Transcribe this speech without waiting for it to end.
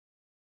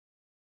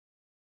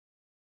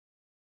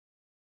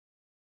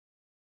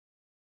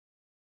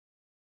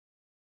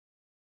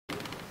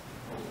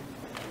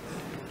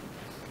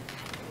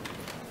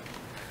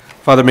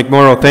Father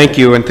McMorrow, thank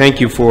you, and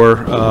thank you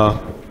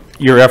for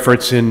your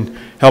efforts in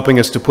helping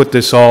us to put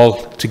this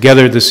all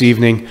together this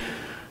evening.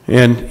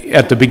 And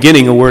at the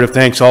beginning, a word of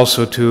thanks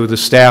also to the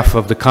staff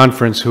of the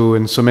conference, who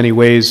in so many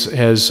ways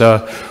has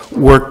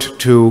worked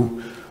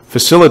to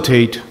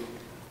facilitate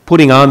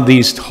putting on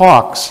these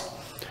talks,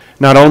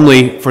 not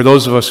only for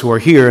those of us who are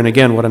here, and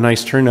again, what a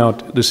nice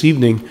turnout this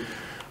evening,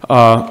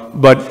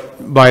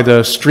 but by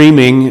the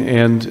streaming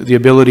and the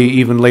ability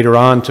even later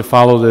on to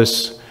follow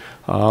this.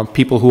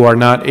 People who are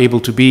not able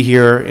to be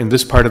here in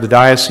this part of the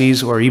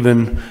diocese or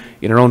even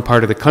in our own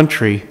part of the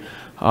country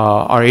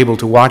are able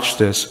to watch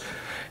this.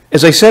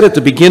 As I said at the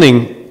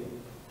beginning,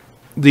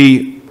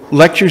 the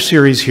lecture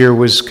series here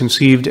was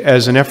conceived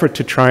as an effort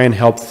to try and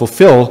help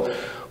fulfill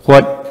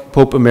what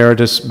Pope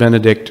Emeritus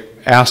Benedict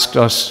asked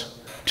us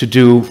to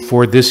do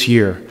for this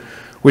year,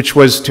 which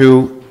was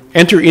to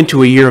enter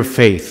into a year of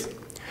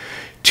faith,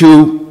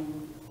 to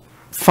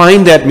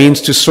find that means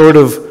to sort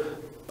of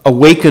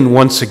awaken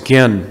once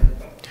again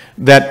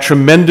that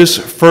tremendous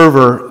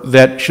fervor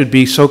that should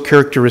be so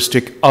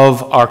characteristic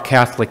of our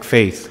Catholic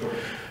faith,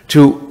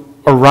 to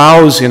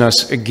arouse in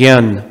us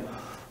again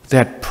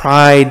that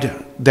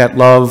pride, that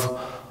love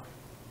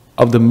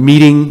of the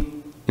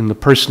meeting in the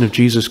person of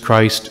Jesus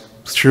Christ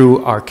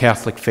through our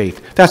Catholic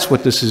faith. That's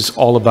what this is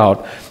all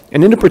about.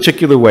 And in a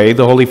particular way,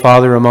 the Holy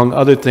Father, among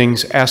other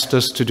things, asked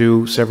us to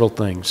do several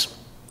things.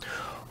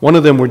 One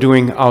of them we're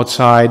doing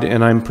outside,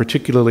 and I'm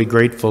particularly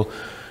grateful.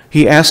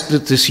 He asked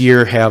that this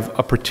year have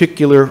a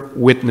particular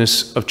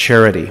witness of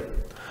charity.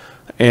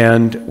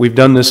 And we've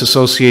done this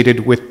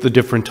associated with the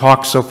different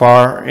talks so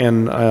far,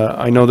 and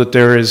I know that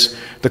there is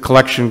the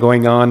collection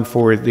going on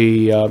for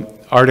the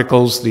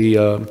articles,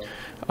 the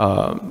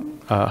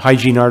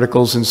hygiene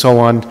articles and so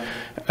on,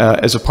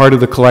 as a part of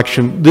the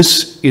collection.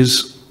 This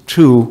is,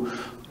 too,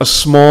 a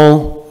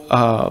small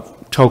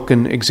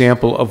token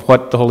example of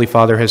what the Holy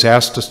Father has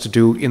asked us to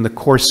do in the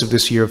course of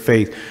this year of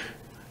faith,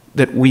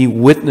 that we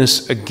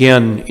witness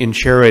again in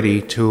charity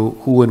to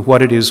who and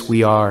what it is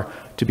we are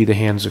to be the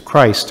hands of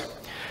Christ.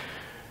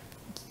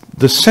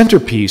 The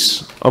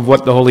centerpiece of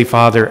what the Holy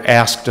Father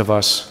asked of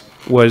us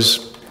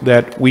was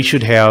that we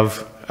should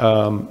have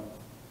a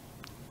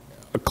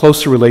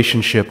closer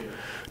relationship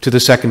to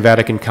the Second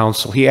Vatican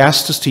Council. He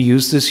asked us to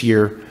use this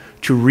year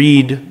to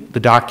read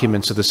the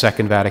documents of the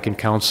Second Vatican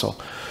Council.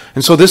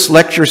 And so this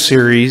lecture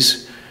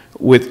series,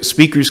 with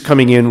speakers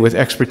coming in with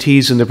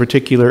expertise in the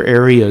particular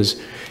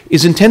areas,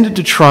 is intended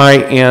to try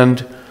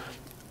and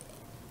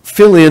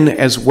fill in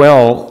as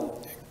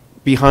well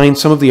behind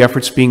some of the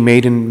efforts being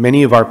made in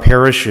many of our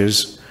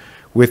parishes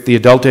with the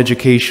adult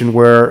education,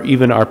 where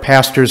even our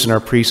pastors and our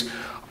priests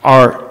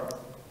are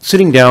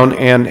sitting down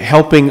and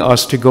helping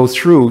us to go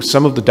through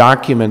some of the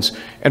documents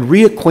and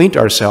reacquaint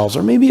ourselves,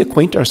 or maybe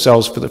acquaint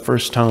ourselves for the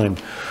first time.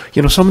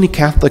 You know, so many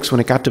Catholics, when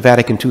it got to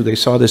Vatican II, they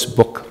saw this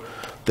book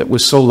that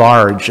was so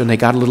large and they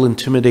got a little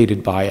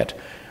intimidated by it.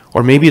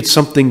 Or maybe it's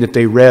something that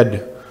they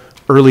read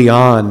early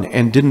on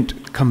and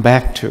didn't come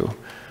back to.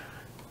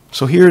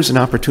 So here's an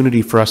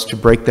opportunity for us to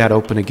break that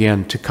open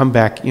again, to come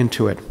back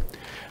into it.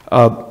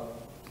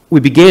 We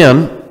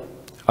began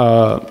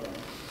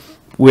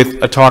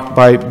with a talk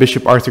by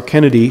Bishop Arthur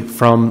Kennedy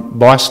from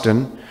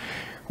Boston,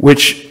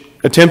 which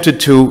attempted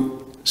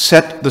to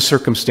set the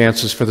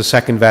circumstances for the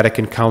Second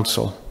Vatican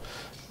Council.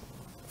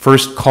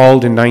 First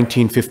called in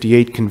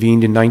 1958,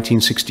 convened in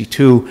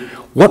 1962.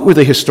 What were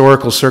the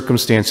historical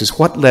circumstances?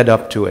 What led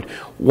up to it?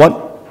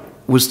 What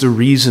was the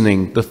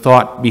reasoning, the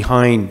thought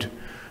behind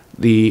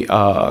the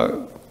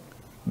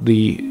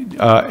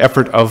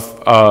effort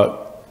of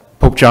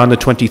Pope John the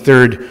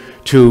 23rd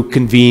to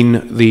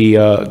convene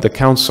the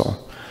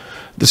council?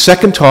 The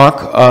second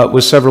talk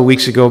was several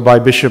weeks ago by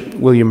Bishop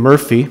William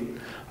Murphy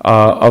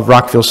of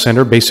Rockville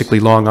Center, basically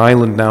Long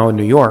Island now in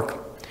New York.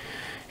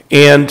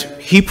 And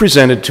he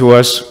presented to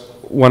us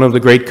one of the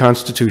great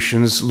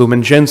constitutions,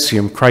 Lumen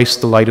Gentium,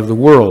 Christ the light of the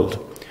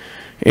world.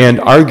 And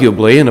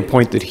arguably, and a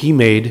point that he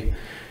made,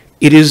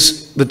 it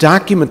is the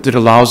document that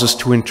allows us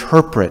to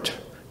interpret,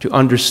 to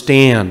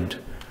understand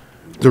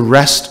the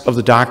rest of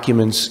the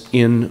documents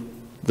in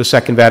the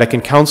Second Vatican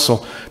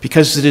Council,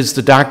 because it is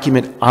the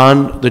document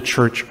on the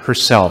Church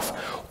herself.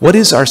 What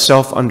is our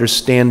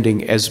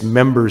self-understanding as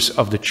members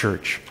of the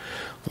Church?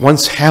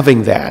 Once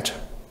having that,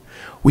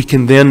 we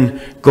can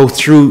then go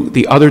through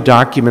the other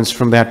documents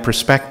from that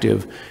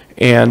perspective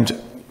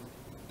and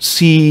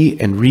see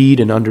and read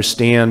and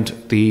understand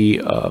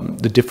the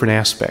different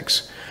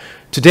aspects.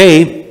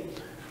 Today,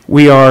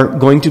 we are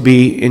going to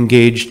be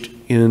engaged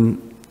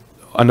in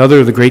another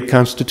of the great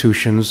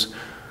constitutions,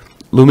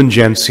 Lumen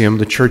Gentium,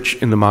 the Church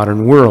in the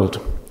modern world.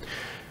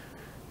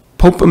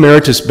 Pope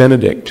Emeritus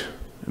Benedict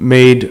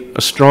made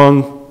a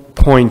strong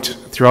point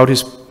throughout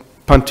his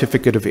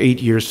pontificate of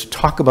 8 years to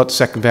talk about the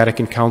Second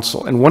Vatican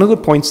Council. And one of the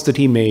points that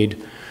he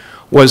made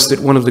was that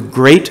one of the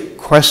great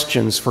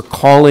questions for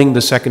calling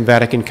the Second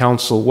Vatican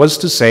Council was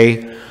to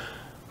say,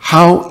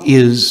 how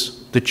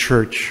is the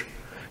Church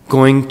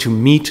going to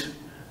meet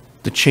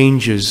the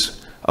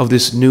changes of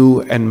this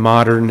new and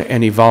modern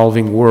and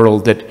evolving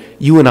world that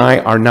you and I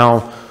are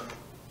now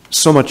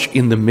so much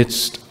in the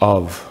midst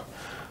of.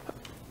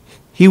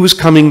 He was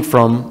coming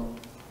from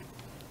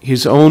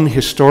his own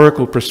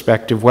historical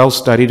perspective, well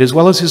studied, as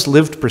well as his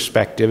lived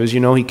perspective. As you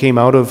know, he came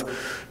out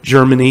of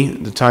Germany,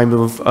 the time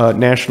of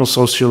National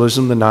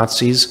Socialism, the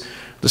Nazis,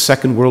 the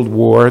Second World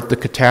War, the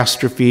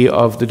catastrophe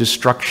of the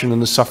destruction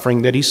and the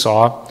suffering that he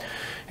saw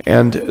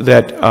and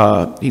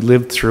that he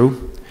lived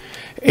through.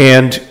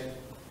 And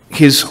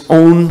his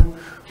own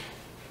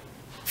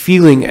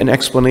feeling and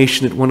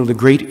explanation that one of the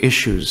great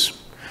issues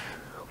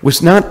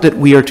was not that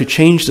we are to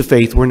change the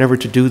faith. We're never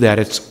to do that.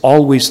 It's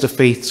always the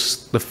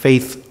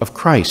faith of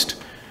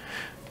Christ.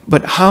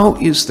 But how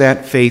is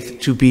that faith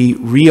to be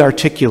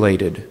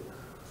re-articulated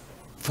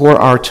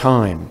for our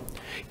time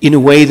in a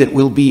way that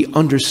will be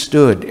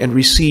understood and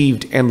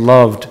received and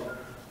loved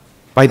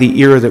by the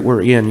era that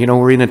we're in? You know,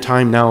 we're in a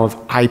time now of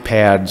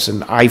iPads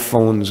and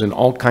iPhones and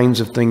all kinds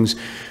of things.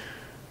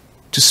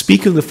 To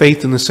speak of the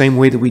faith in the same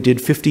way that we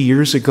did 50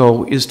 years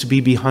ago is to be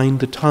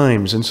behind the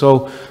times. And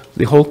so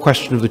the whole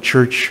question of the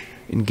church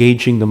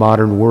engaging the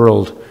modern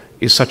world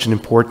is such an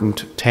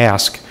important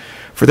task.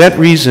 For that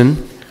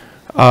reason,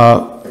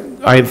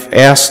 I've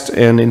asked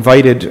and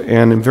invited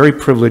and am very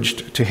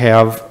privileged to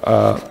have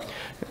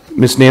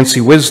Ms. Nancy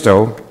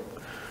Wisdo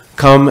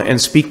come and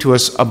speak to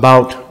us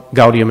about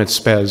Gaudium et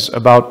Spes,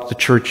 about the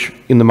church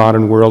in the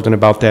modern world and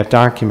about that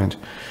document.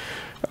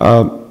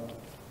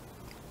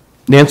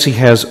 Nancy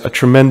has a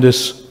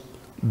tremendous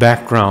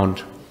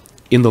background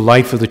in the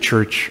life of the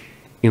church,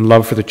 in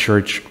love for the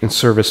church, in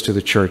service to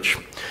the church.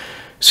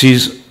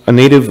 She's a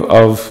native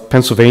of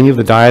Pennsylvania,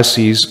 the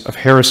Diocese of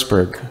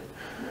Harrisburg.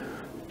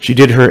 She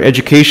did her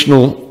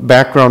educational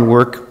background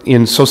work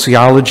in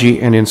sociology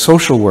and in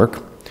social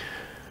work,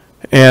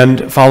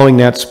 and following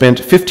that spent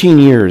 15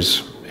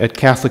 years at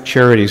Catholic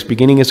Charities,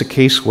 beginning as a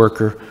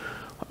caseworker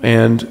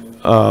and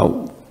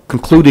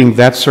concluding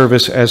that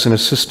service as an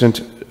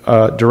assistant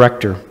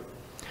director.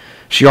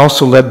 She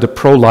also led the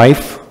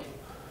pro-life,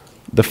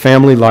 the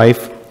family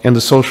life, and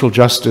the social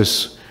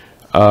justice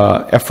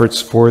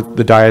efforts for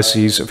the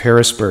Diocese of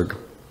Harrisburg.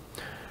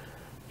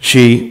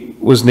 She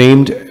was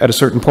named at a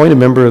certain point a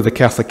member of the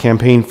Catholic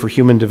Campaign for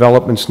Human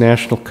Development's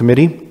National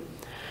Committee,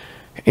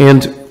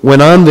 and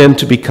went on then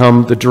to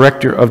become the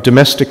Director of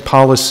Domestic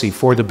Policy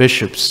for the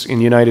bishops in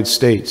the United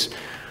States.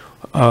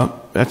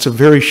 That's a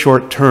very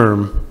short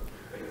term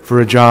for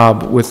a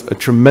job with a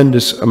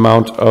tremendous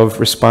amount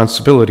of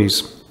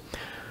responsibilities.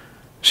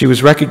 She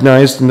was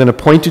recognized and then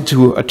appointed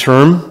to a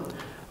term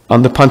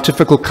on the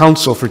Pontifical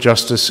Council for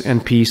Justice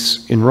and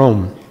Peace in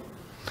Rome.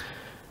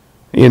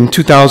 In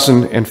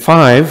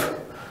 2005,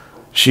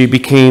 she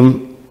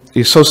became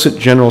the Associate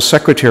General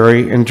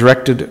Secretary and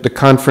directed the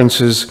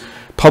conference's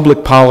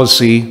public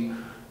policy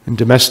and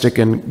domestic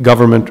and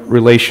government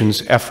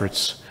relations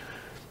efforts.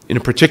 In a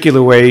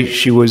particular way,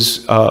 she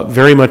was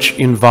very much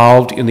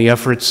involved in the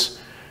efforts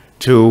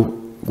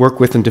to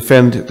work with and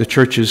defend the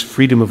Church's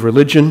freedom of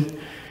religion,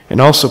 and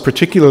also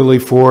particularly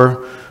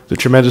for the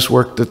tremendous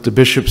work that the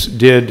bishops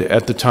did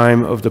at the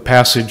time of the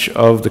passage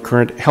of the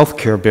current health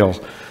care bill.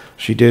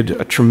 She did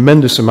a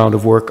tremendous amount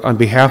of work on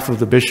behalf of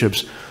the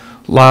bishops,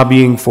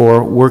 lobbying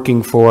for,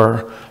 working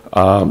for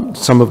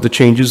some of the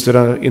changes that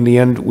in the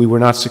end we were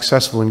not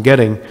successful in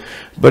getting.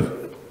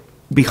 But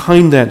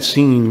behind that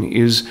scene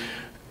is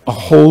a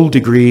whole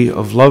degree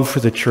of love for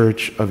the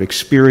church, of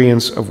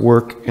experience, of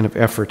work, and of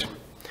effort.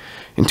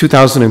 In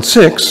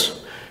 2006,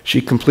 she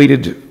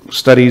completed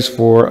studies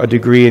for a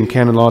degree in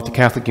canon law at the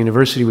Catholic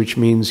University, which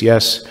means,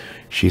 yes,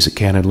 she's a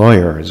canon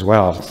lawyer as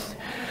well.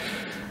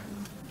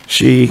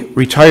 She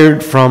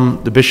retired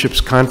from the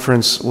Bishops'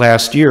 Conference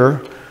last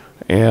year,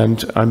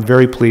 and I'm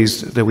very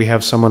pleased that we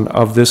have someone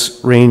of this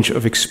range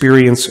of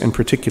experience and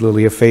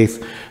particularly of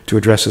faith to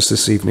address us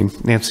this evening.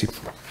 Nancy.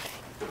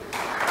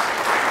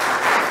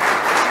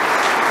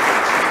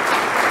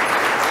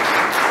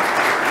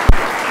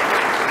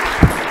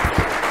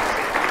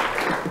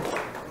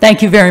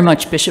 Thank you very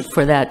much, Bishop,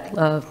 for that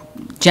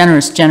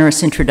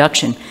generous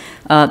introduction.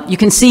 You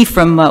can see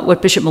from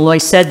what Bishop Malloy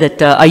said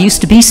that I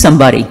used to be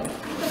somebody,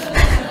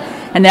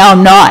 and now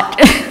I'm not.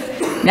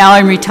 Now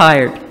I'm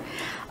retired.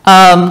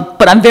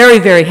 But I'm very,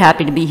 very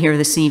happy to be here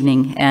this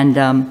evening, and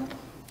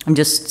I'm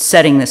just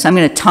setting this. I'm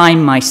going to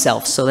time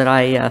myself so that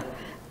I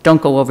don't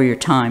go over your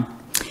time.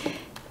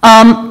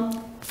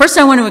 First,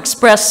 I want to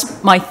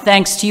express my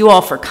thanks to you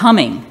all for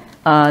coming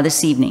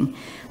this evening.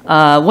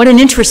 What an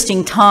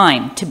interesting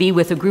time to be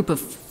with a group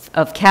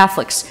of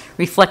Catholics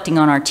reflecting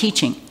on our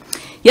teaching.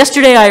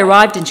 Yesterday I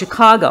arrived in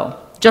Chicago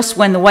just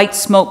when the white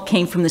smoke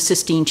came from the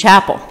Sistine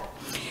Chapel.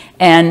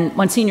 And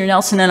Monsignor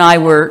Nelson and I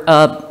were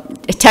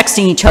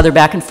texting each other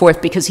back and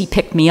forth because he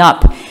picked me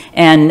up.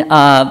 And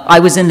I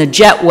was in the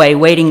jetway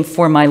waiting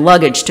for my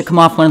luggage to come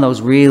off one of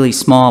those really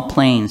small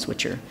planes,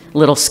 which are a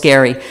little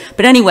scary.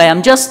 But anyway,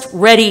 I'm just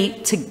ready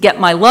to get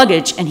my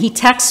luggage, and he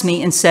texts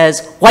me and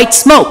says, "White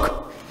smoke."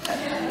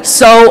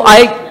 So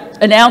I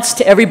announced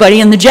to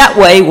everybody in the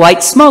jetway,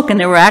 "White smoke," and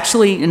there were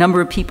actually a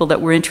number of people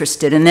that were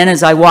interested. And then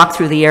as I walked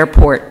through the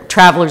airport,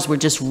 travelers were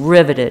just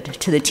riveted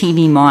to the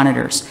TV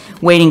monitors,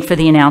 waiting for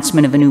the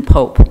announcement of a new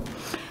pope.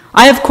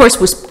 I, of course,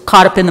 was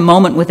caught up in the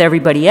moment with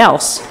everybody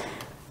else,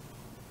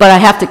 but I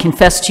have to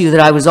confess to you that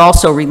I was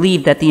also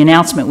relieved that the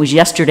announcement was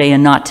yesterday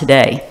and not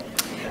today,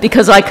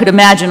 because I could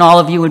imagine all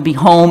of you would be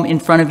home in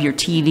front of your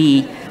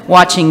TV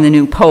watching the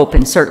new Pope,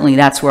 and certainly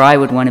that's where I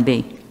would want to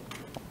be.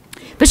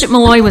 Bishop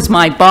Malloy was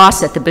my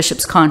boss at the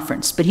Bishops'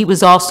 Conference, but he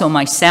was also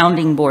my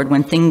sounding board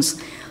when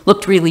things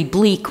looked really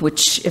bleak,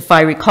 which, if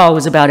I recall,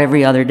 was about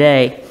every other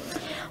day.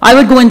 I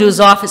would go into his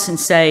office and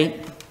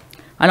say,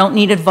 "I don't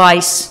need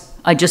advice,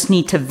 I just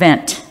need to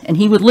vent," and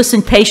he would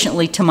listen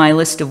patiently to my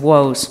list of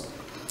woes.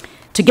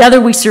 Together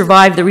we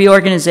survived the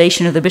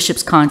reorganization of the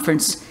Bishops'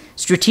 Conference,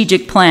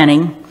 strategic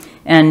planning,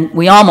 and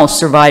we almost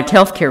survived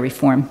healthcare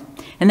reform.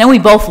 And then we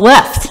both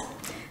left,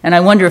 and I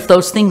wonder if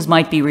those things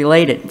might be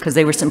related, because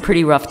they were some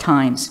pretty rough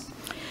times.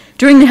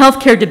 During the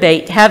healthcare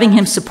debate, having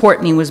him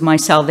support me was my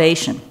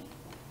salvation.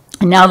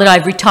 And now that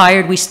I've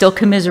retired, we still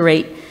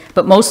commiserate,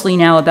 but mostly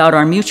now about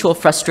our mutual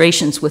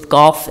frustrations with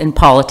golf and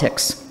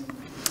politics.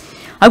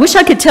 I wish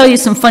I could tell you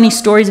some funny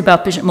stories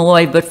about Bishop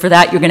Malloy, but for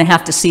that you're going to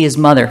have to see his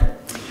mother.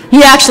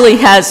 He actually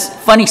has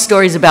funny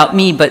stories about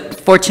me, but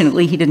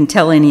fortunately he didn't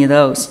tell any of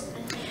those.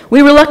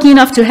 We were lucky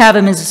enough to have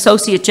him as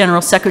Associate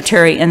General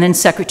Secretary and then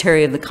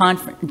Secretary of the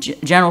Conference,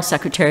 General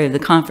Secretary of the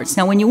Conference.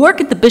 Now, when you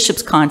work at the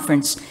Bishops'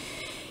 Conference,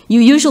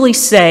 you usually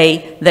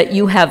say that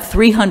you have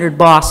 300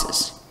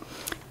 bosses.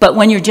 But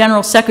when you're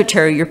General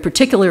Secretary, you're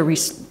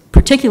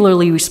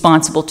particularly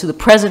responsible to the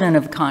President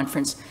of the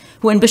Conference,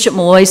 who in Bishop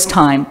Malloy's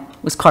time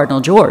was Cardinal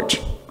George.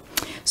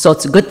 So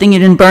it's a good thing you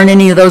didn't burn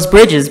any of those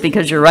bridges,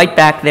 because you're right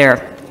back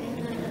there.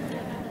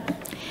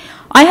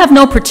 I have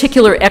no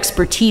particular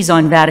expertise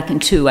on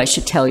Vatican II, I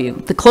should tell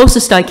you. The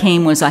closest I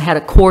came was I had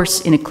a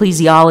course in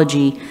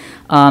ecclesiology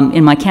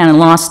in my canon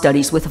law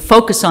studies with a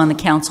focus on the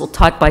council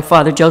taught by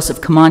Father Joseph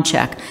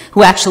Kamanchak,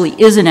 who actually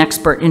is an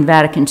expert in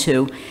Vatican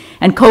II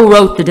and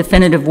co-wrote the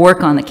definitive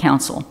work on the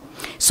council.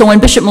 So when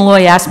Bishop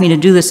Malloy asked me to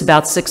do this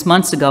about 6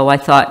 months ago, I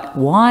thought,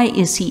 why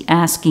is he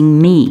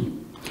asking me?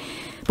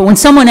 But when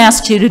someone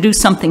asks you to do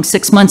something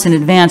 6 months in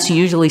advance, you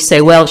usually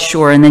say, well,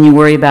 sure, and then you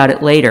worry about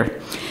it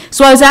later.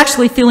 So I was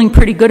actually feeling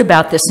pretty good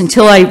about this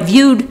until I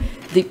viewed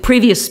the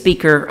previous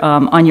speaker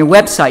on your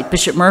website,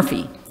 Bishop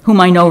Murphy, whom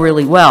I know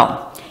really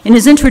well. In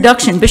his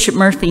introduction, Bishop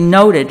Murphy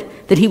noted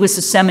that he was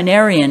a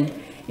seminarian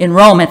in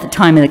Rome at the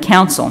time of the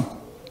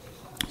council.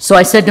 So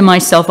I said to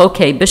myself,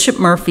 okay, Bishop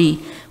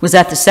Murphy was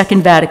at the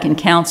Second Vatican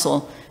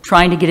Council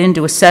trying to get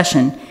into a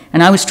session,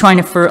 and I was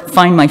trying to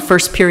find my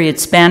first period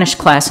Spanish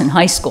class in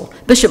high school.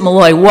 Bishop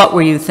Malloy, what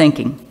were you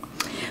thinking?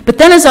 But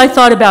then as I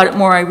thought about it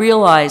more, I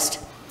realized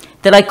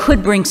that I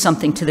could bring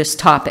something to this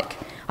topic.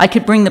 I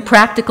could bring the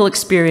practical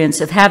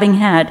experience of having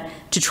had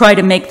to try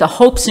to make the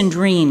hopes and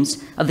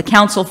dreams of the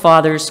Council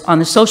Fathers on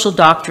the social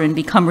doctrine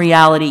become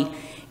reality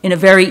in a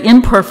very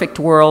imperfect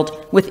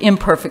world with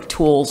imperfect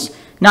tools,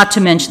 not to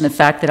mention the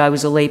fact that I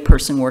was a lay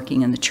person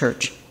working in the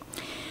church.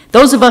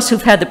 Those of us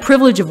who've had the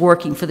privilege of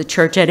working for the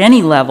church at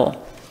any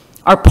level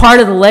are part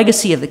of the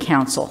legacy of the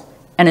Council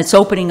and its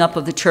opening up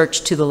of the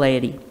church to the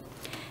laity.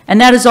 And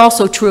that is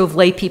also true of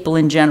lay people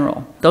in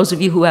general, those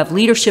of you who have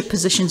leadership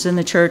positions in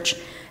the church,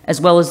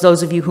 as well as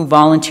those of you who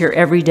volunteer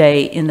every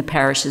day in the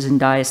parishes and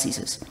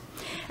dioceses.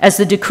 As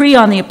the decree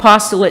on the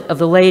apostolate of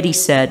the laity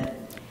said,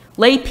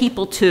 lay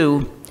people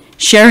too,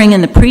 sharing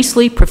in the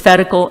priestly,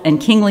 prophetical, and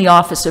kingly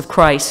office of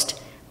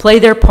Christ, play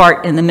their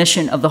part in the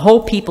mission of the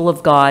whole people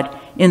of God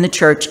in the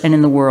church and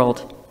in the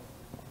world.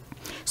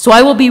 So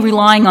I will be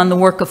relying on the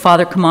work of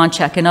Father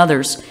Kamanchak and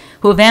others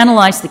who have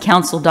analyzed the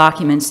council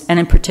documents, and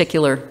in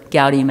particular,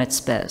 Gaudium et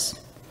Spes.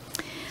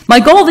 My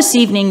goal this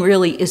evening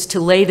really is to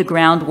lay the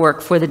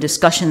groundwork for the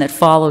discussion that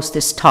follows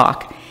this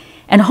talk,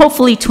 and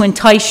hopefully to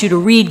entice you to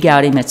read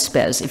Gaudium et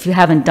Spes if you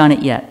haven't done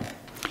it yet.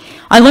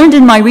 I learned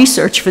in my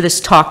research for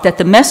this talk that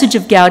the message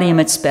of Gaudium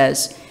et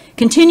Spes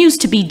continues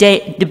to be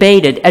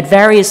debated at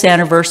various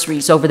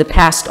anniversaries over the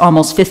past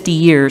almost 50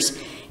 years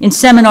in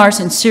seminars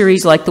and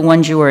series like the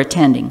ones you are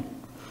attending.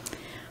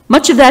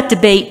 Much of that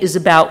debate is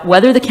about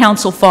whether the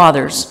Council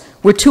Fathers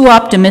were too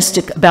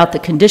optimistic about the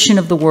condition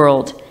of the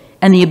world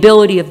and the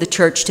ability of the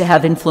church to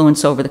have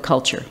influence over the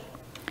culture.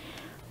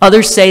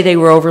 Others say they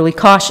were overly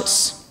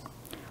cautious.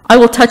 I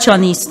will touch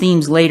on these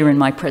themes later in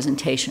my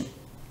presentation.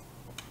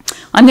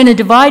 I'm going to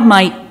divide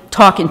my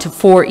talk into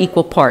 4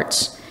 equal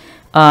parts.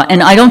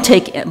 And I don't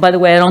take, by the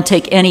way, I don't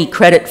take any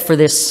credit for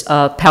this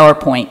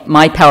PowerPoint.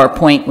 My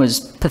PowerPoint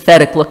was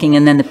pathetic looking,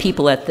 and then the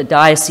people at the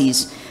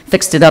diocese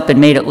fixed it up and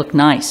made it look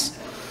nice.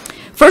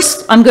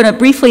 First, I'm going to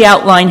briefly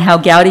outline how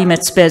Gaudium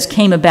et Spes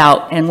came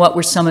about and what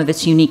were some of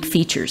its unique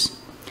features.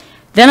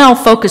 Then I'll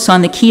focus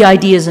on the key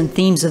ideas and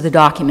themes of the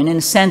document. In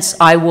a sense,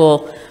 I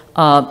will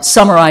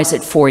summarize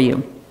it for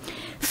you.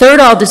 Third,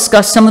 I'll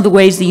discuss some of the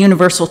ways the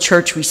Universal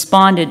Church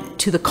responded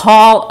to the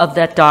call of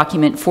that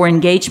document for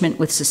engagement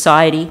with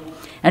society.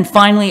 And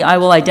finally, I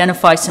will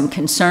identify some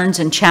concerns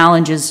and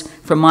challenges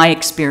from my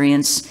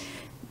experience,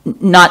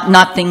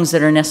 not things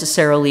that are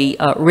necessarily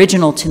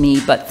original to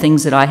me, but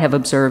things that I have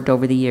observed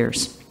over the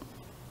years.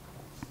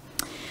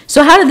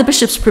 So how did the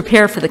bishops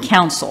prepare for the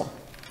council?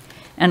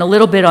 and a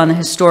little bit on the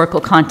historical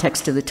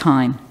context of the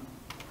time.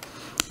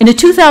 In a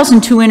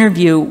 2002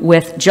 interview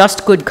with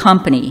Just Good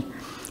Company,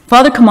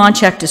 Father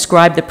Kamonchak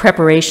described the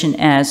preparation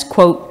as,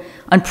 quote,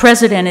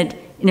 unprecedented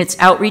in its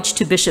outreach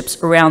to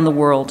bishops around the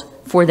world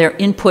for their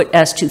input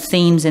as to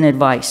themes and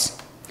advice.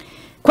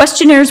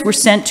 Questionnaires were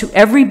sent to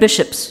every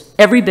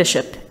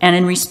bishop, and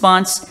in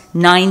response,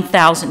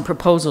 9,000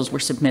 proposals were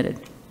submitted.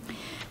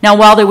 Now,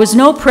 while there was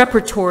no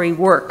preparatory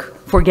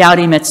work for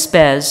Gaudium et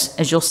Spes,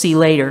 as you'll see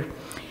later,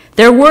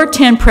 there were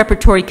 10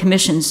 preparatory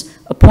commissions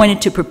appointed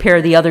to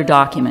prepare the other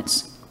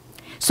documents.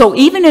 So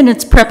even in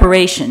its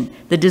preparation,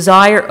 the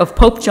desire of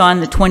Pope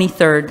John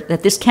XXIII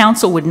that this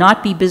council would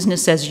not be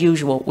business as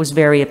usual was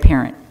very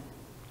apparent.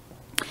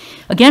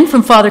 Again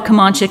from Father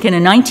Kamonchak in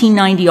a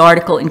 1990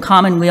 article in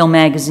Commonweal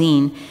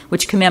magazine,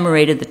 which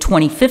commemorated the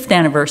 25th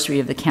anniversary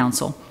of the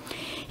council,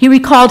 he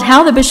recalled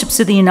how the bishops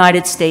of the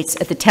United States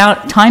at the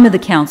time of the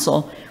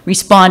council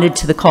responded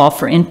to the call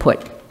for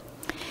input.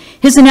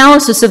 His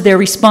analysis of their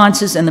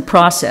responses and the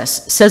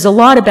process says a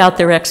lot about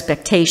their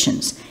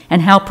expectations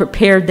and how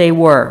prepared they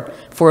were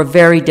for a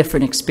very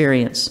different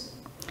experience.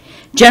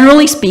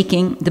 Generally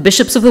speaking, the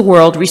bishops of the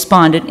world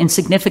responded in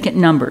significant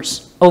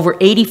numbers. Over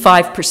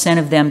 85%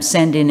 of them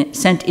sent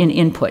in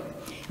input.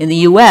 In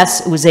the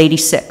US, it was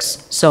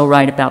 86, so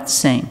right about the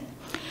same.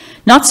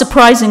 Not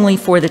surprisingly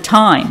for the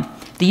time,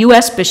 the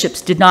US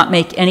bishops did not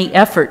make any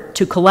effort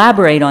to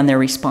collaborate on their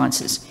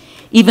responses,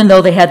 even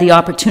though they had the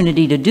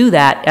opportunity to do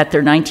that at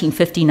their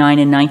 1959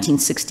 and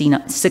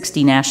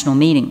 1960 national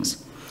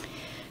meetings.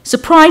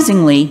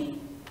 Surprisingly,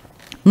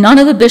 none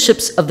of the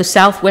bishops of the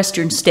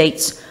southwestern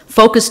states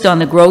focused on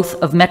the growth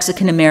of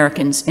Mexican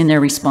Americans in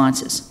their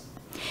responses.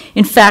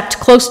 In fact,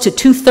 close to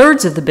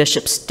 2/3 of the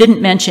bishops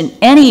didn't mention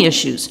any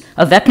issues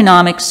of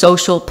economic,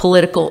 social,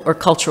 political, or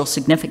cultural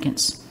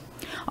significance.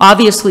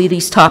 Obviously,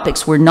 these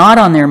topics were not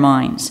on their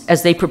minds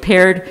as they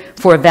prepared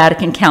for a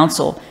Vatican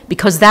Council,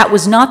 because that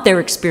was not their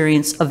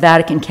experience of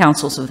Vatican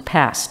Councils of the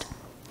past.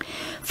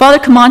 Father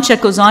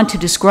Kamonchak goes on to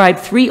describe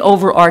 3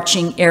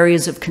 overarching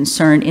areas of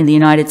concern in the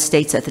United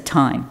States at the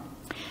time: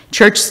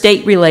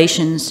 church-state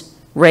relations,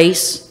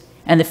 race,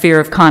 and the fear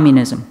of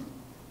communism.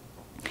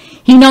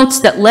 He notes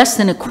that less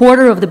than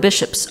 1/4 of the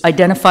bishops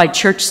identified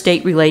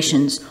church-state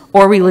relations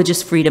or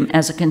religious freedom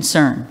as a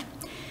concern.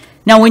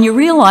 Now, when you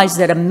realize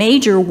that a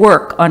major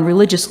work on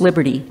religious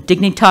liberty,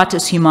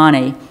 Dignitatis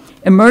Humanae,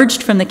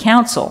 emerged from the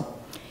council,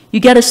 you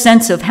get a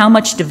sense of how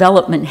much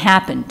development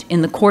happened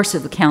in the course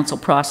of the council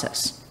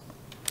process.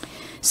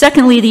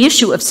 Secondly, the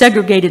issue of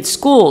segregated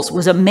schools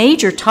was a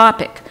major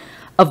topic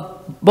of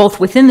both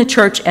within the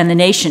church and the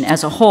nation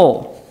as a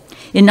whole.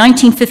 In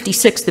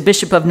 1956, the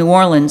Bishop of New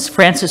Orleans,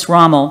 Francis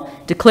Rommel,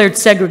 declared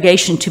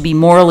segregation to be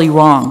morally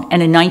wrong,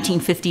 and in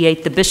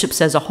 1958, the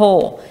bishops as a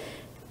whole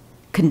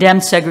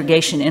condemned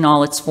segregation in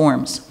all its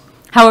forms.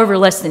 However,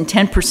 less than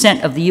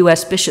 10% of the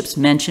U.S. bishops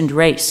mentioned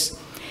race.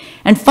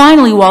 And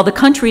finally, while the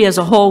country as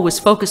a whole was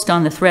focused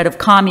on the threat of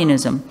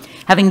communism,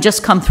 having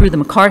just come through the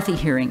McCarthy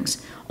hearings,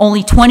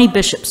 only 20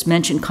 bishops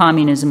mentioned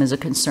communism as a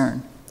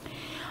concern.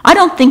 I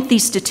don't think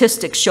these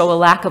statistics show a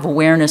lack of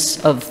awareness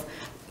of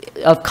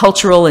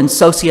cultural and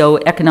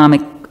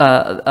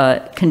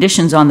socioeconomic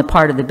conditions on the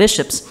part of the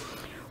bishops.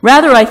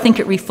 Rather, I think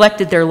it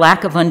reflected their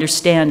lack of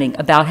understanding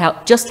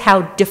about just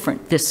how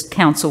different this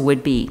council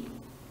would be.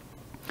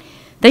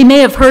 They may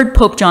have heard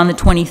Pope John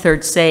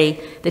XXIII say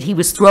that he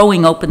was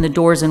throwing open the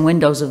doors and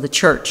windows of the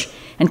church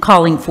and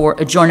calling for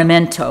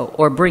aggiornamento,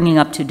 or bringing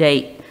up to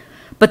date,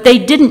 but they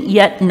didn't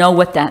yet know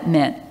what that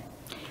meant.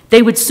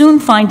 They would soon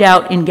find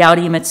out in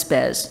Gaudium et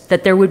Spes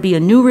that there would be a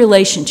new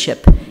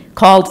relationship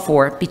called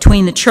for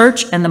between the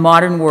church and the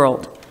modern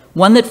world,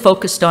 one that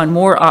focused on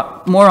more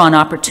on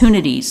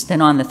opportunities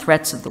than on the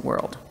threats of the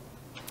world.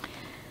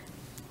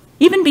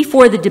 Even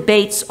before the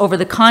debates over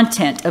the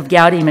content of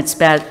Gaudium et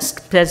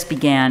Spes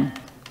began,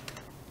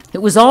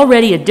 it was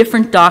already a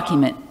different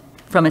document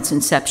from its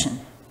inception.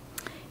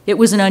 It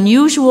was an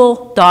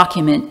unusual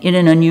document in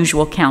an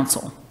unusual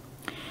council.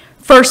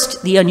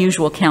 First, the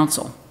unusual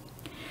council.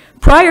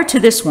 Prior to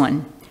this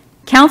one,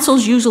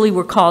 councils usually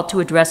were called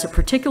to address a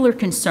particular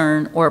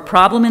concern or a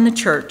problem in the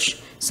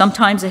church,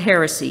 sometimes a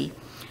heresy,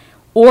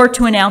 or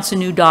to announce a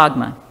new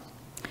dogma.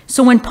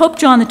 So when Pope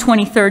John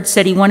XXIII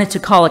said he wanted to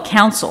call a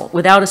council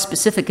without a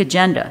specific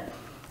agenda,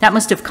 that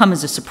must have come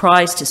as a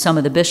surprise to some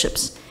of the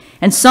bishops,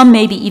 and some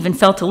maybe even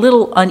felt a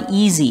little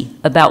uneasy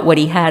about what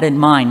he had in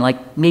mind,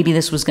 like maybe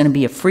this was going to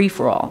be a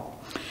free-for-all.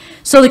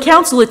 So the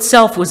council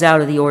itself was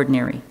out of the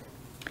ordinary.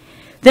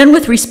 Then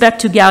with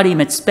respect to Gaudium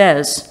et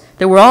Spes,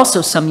 there were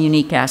also some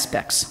unique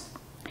aspects.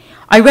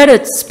 I read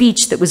a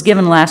speech that was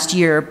given last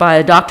year by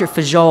a Dr.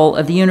 Fajol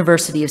of the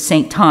University of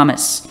St.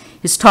 Thomas.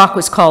 His talk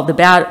was called The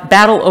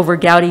Battle Over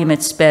Gaudium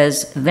et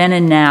Spes, Then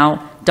and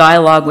Now,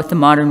 Dialogue with the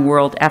Modern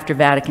World After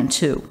Vatican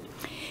II.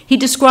 He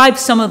described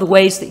some of the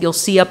ways that you'll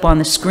see up on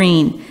the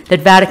screen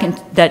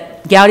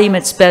that Gaudium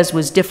et Spes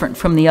was different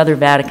from the other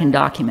Vatican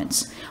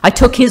documents. I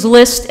took his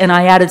list and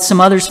I added some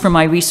others from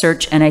my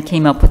research, and I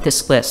came up with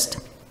this list.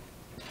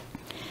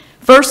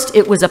 First,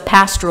 it was a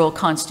pastoral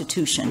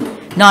constitution,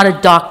 not a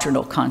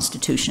doctrinal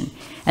constitution,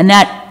 and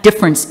that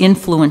difference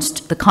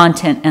influenced the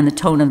content and the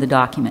tone of the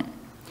document.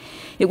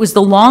 It was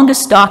the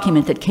longest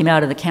document that came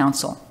out of the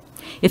council.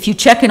 If you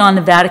check it on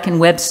the Vatican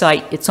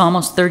website, it's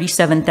almost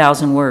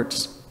 37,000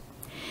 words.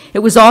 It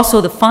was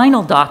also the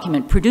final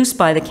document produced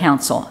by the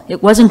council.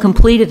 It wasn't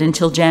completed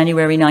until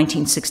January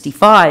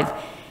 1965,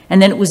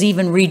 and then it was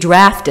even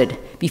redrafted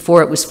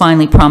before it was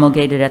finally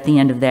promulgated at the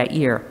end of that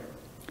year.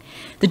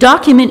 The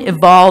document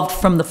evolved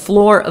from the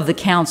floor of the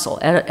council.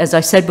 As I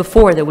said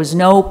before, there was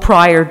no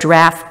prior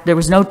draft. There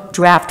was no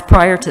draft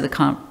prior to the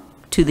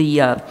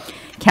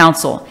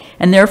council,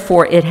 and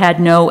therefore it had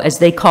no, as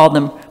they called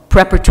them,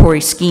 preparatory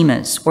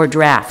schemas or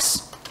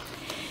drafts.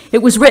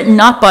 It was written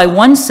not by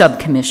one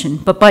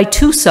subcommission, but by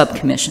two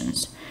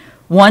subcommissions.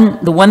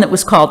 The one that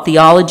was called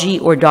Theology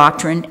or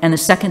Doctrine, and the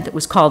second that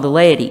was called the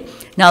Laity.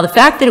 Now, the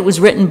fact that it was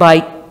written by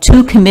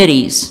two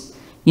committees,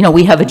 you know,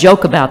 we have a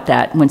joke about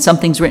that when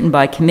something's written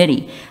by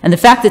committee, and the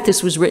fact that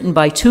this was written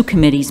by two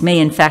committees may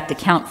in fact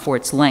account for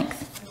its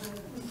length.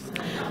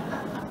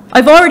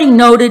 I've already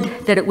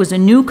noted that it was a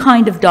new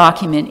kind of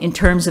document in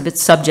terms of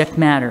its subject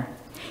matter.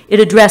 It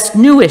addressed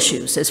new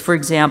issues, as for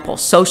example,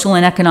 social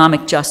and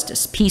economic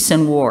justice, peace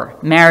and war,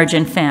 marriage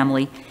and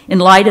family, in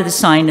light of the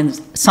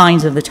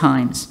signs of the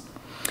times.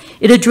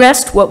 It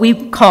addressed what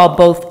we call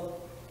both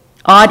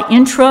ad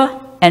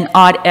intra and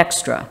ad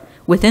extra,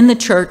 within the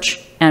church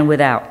and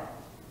without.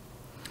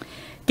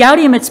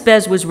 Gaudium et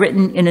Spes was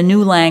written in a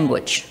new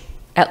language,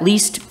 at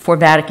least for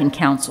Vatican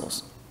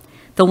councils.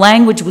 The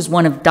language was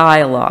one of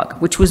dialogue,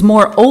 which was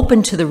more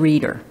open to the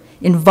reader,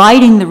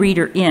 inviting the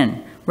reader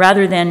in,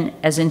 rather than,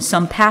 as in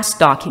some past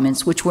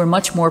documents, which were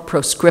much more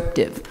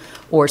proscriptive,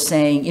 or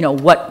saying, you know,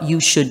 what you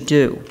should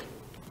do.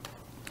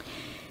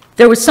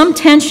 There was some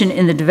tension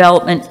in the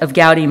development of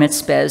Gaudium et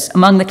Spes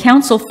among the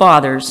council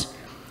fathers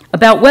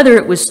about whether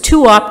it was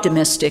too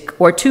optimistic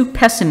or too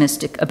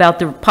pessimistic about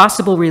the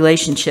possible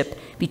relationship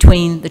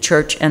between the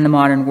church and the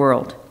modern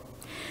world.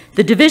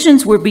 The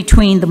divisions were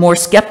between the more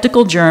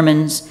skeptical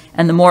Germans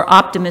and the more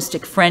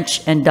optimistic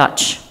French and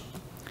Dutch.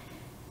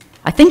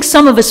 I think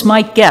some of us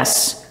might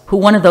guess who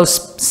one of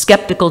those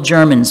skeptical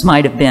Germans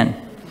might have been.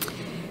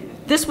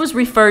 This was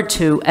referred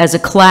to as a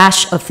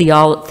clash of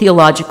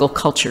theological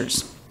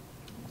cultures.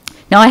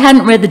 Now, I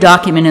hadn't read the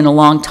document in a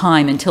long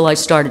time until I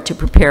started to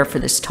prepare for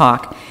this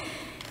talk.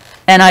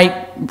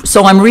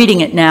 So I'm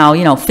reading it now,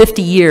 you know,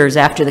 50 years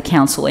after the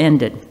council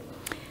ended.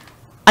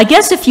 I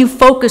guess if you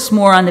focus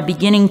more on the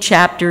beginning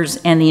chapters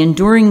and the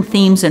enduring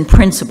themes and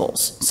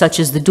principles, such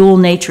as the dual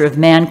nature of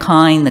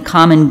mankind, the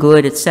common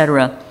good,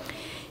 etc.,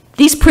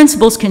 these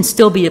principles can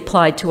still be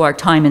applied to our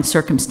time and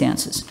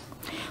circumstances.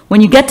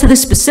 When you get to the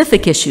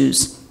specific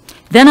issues,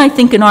 then I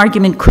think an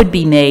argument could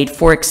be made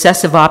for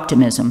excessive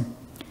optimism.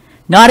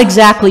 Not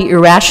exactly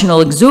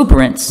irrational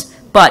exuberance,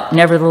 but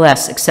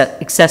nevertheless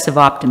excessive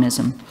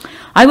optimism.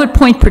 I would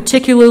point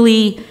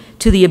particularly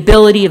to the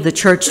ability of the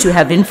church to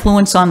have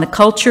influence on the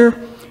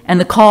culture and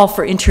the call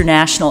for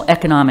international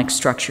economic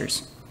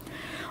structures.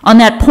 On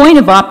that point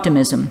of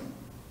optimism,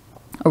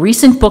 a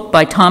recent book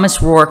by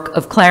Thomas Rourke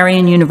of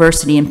Clarion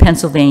University in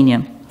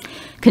Pennsylvania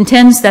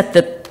contends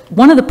that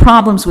one of the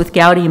problems with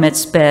Gaudium et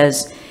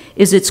Spes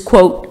is its,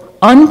 quote,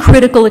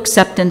 uncritical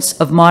acceptance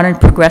of modern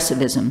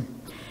progressivism,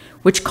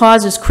 which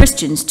causes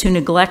Christians to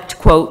neglect,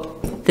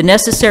 quote, the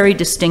necessary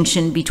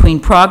distinction between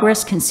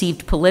progress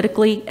conceived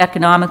politically,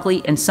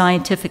 economically, and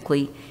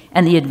scientifically,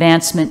 and the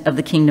advancement of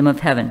the kingdom of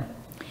heaven.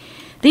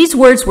 These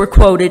words were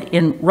quoted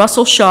in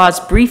Russell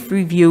Shaw's brief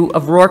review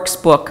of Rourke's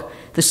book,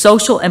 The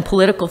Social and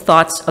Political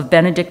Thoughts of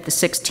Benedict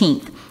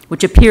XVI,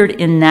 which appeared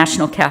in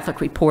National Catholic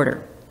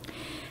Reporter.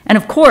 And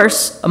of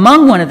course,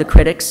 among one of the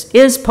critics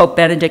is Pope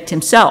Benedict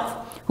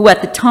himself, who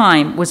at the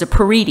time was a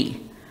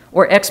periti,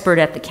 or expert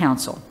at the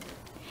council.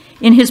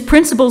 In his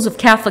Principles of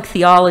Catholic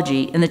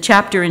Theology, in the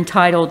chapter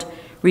entitled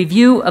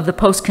Review of the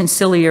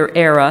Post-Conciliar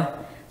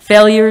Era,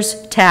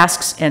 Failures,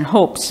 Tasks, and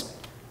Hopes,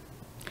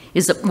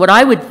 is what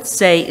I would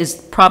say is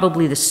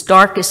probably the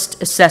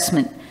starkest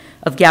assessment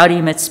of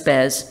Gaudium et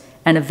Spes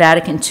and of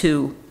Vatican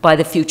II by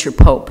the future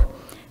Pope,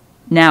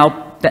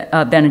 now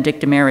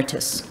Benedict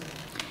Emeritus.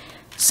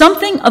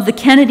 Something of the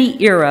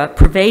Kennedy era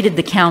pervaded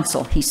the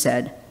council, he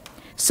said,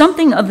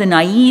 something of the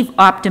naive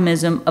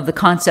optimism of the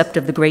concept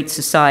of the Great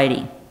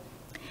Society.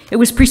 It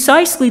was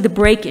precisely the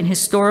break in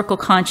historical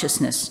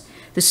consciousness,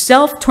 the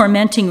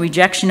self-tormenting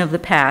rejection of the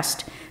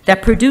past,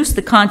 that produced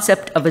the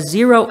concept of a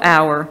 0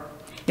 hour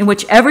in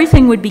which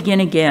everything would begin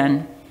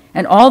again,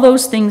 and all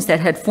those things that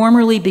had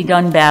formerly been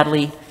done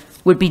badly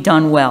would be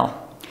done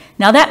well.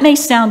 Now, that may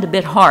sound a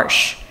bit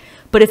harsh,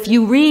 but if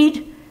you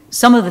read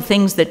some of the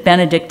things that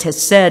Benedict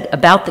has said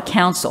about the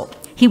council,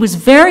 he was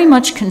very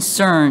much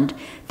concerned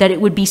that it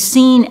would be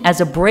seen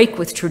as a break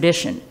with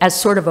tradition, as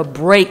sort of a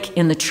break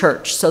in the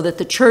church, so that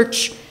the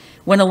church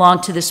went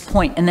along to this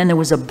point, and then there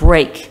was a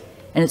break,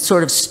 and it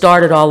sort of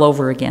started all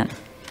over again.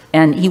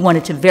 And he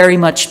wanted to very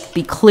much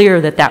be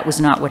clear that that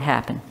was not what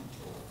happened.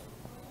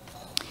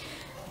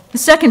 The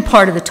second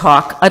part of the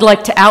talk, I'd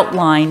like to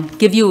outline,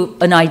 give you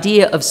an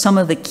idea of some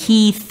of the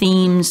key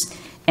themes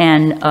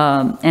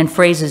and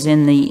phrases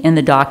in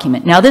the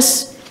document. Now,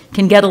 this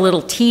can get a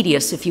little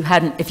tedious if you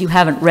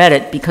haven't read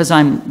it, because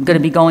I'm going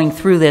to be going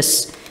through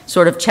this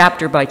sort of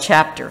chapter by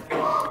chapter.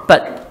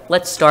 But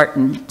let's start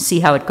and see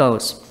how it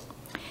goes.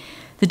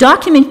 The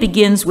document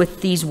begins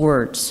with these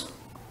words: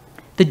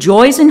 "The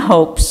joys and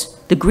hopes,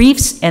 the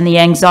griefs and the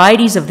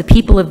anxieties of the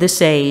people of this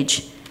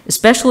age,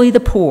 especially the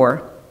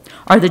poor,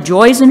 are the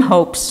joys and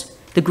hopes,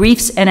 the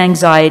griefs and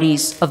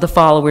anxieties of the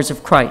followers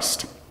of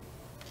Christ."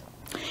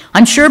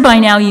 I'm sure by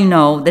now you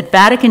know that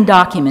Vatican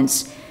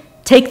documents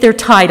take their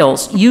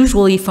titles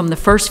usually from the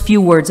first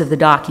few words of the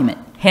document,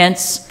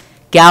 hence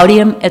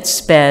Gaudium et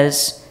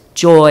Spes,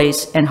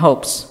 joys and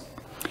hopes.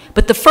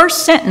 But the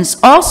first sentence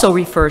also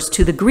refers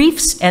to the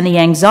griefs and the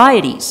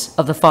anxieties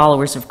of the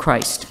followers of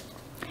Christ.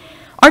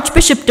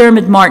 Archbishop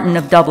Dermot Martin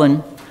of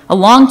Dublin, a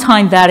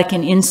longtime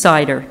Vatican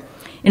insider,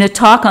 in a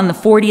talk on the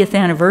 40th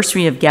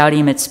anniversary of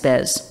Gaudium et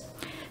Spes,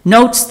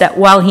 notes that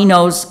while he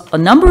knows a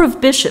number of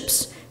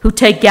bishops who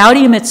take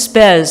Gaudium et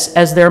Spes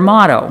as their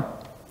motto,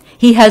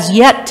 he has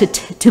yet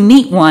to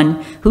meet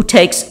one who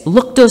takes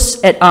luctus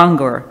et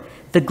angor,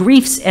 the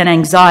griefs and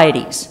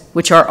anxieties,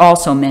 which are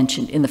also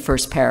mentioned in the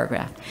first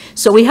paragraph.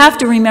 So we have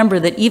to remember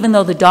that even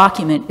though the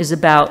document is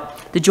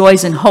about the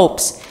joys and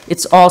hopes,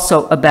 it's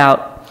also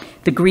about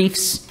the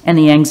griefs and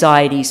the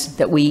anxieties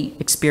that we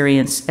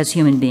experience as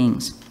human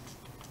beings.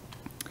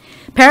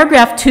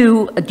 Paragraph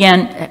 2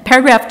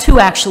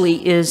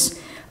 actually is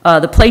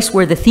the place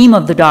where the theme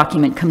of the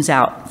document comes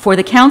out. "For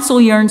the Council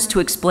yearns to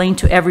explain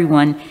to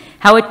everyone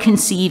how it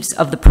conceives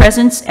of the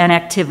presence and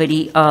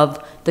activity of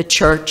the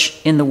Church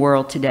in the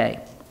world today."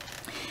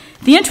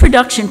 The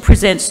introduction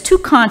presents two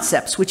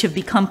concepts which have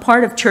become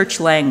part of church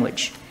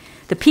language: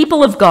 the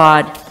people of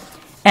God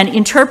and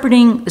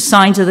interpreting the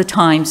signs of the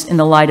times in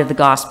the light of the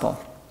gospel.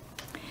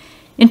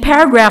 In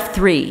paragraph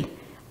 3,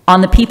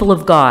 on the people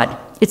of God,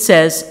 it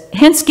says,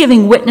 "Hence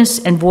giving witness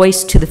and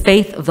voice to the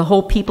faith of the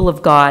whole people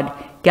of God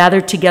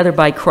gathered together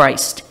by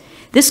Christ,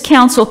 this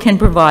council can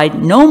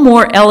provide no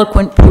more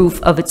eloquent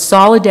proof of its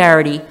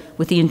solidarity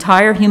with the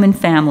entire human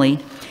family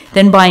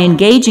than by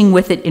engaging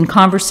with it in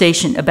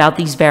conversation about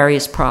these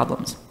various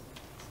problems.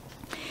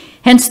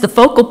 Hence, the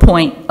focal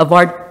point of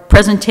our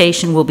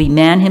presentation will be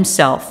man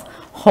himself,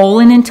 whole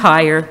and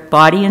entire,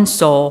 body and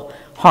soul,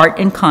 heart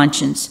and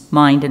conscience,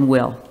 mind and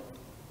will."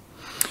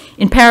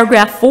 In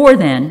paragraph 4,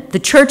 then, the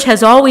Church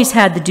has always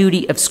had the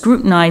duty of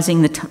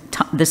scrutinizing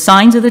the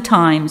signs of the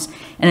times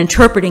and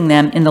interpreting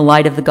them in the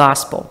light of the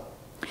gospel.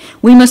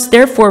 We must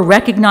therefore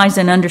recognize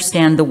and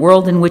understand the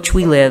world in which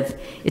we live,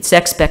 its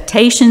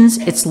expectations,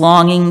 its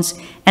longings,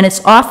 and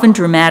its often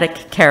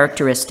dramatic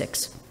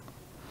characteristics.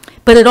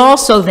 But it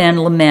also then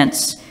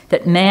laments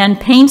that man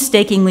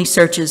painstakingly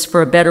searches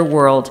for a better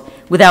world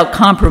without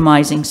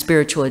compromising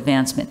spiritual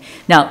advancement.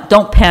 Now,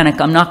 don't panic.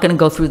 I'm not going to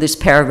go through this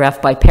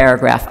paragraph by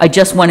paragraph. I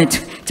just wanted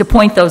to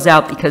point those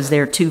out because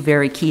they're two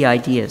very key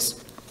ideas.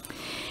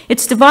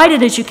 It's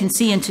divided, as you can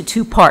see, into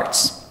two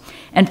parts.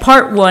 And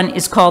part 1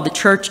 is called The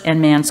Church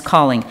and Man's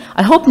Calling.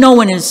 I hope no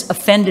one is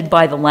offended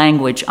by the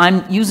language.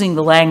 I'm using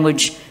the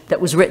language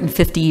that was written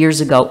 50 years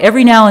ago.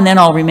 Every now and then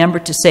I'll remember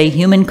to say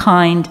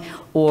humankind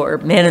or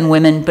men and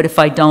women, but if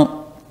I don't,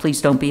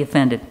 please don't be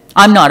offended.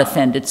 I'm not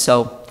offended,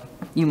 so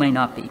you may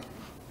not be.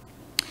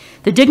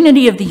 The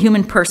dignity of the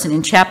human person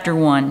in chapter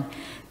 1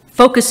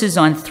 focuses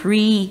on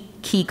 3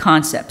 key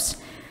concepts: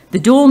 the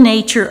dual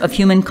nature of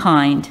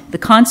humankind, the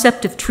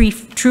concept of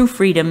true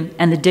freedom,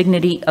 and the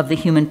dignity of the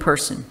human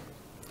person.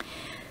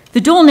 The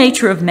dual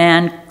nature of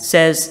man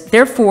says,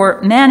 therefore,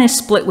 man is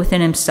split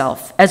within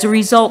himself. As a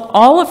result,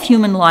 all of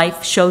human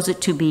life shows it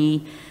to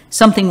be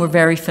something we're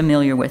very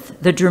familiar with,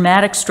 the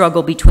dramatic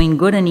struggle between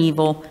good and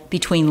evil,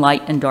 between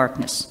light and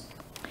darkness.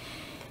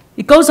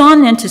 It goes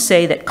on then to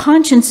say that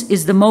conscience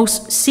is the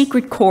most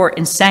secret core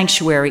and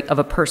sanctuary of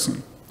a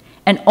person,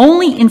 and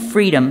only in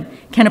freedom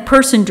can a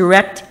person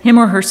direct him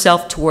or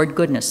herself toward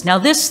goodness. Now,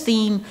 this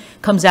theme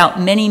comes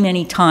out many,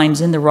 many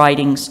times in the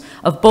writings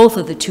of both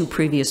of the 2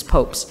 previous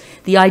popes.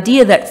 The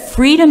idea that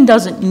freedom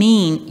doesn't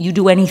mean you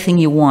do anything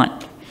you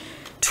want.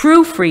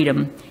 True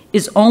freedom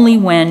is only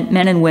when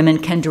men and women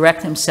can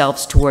direct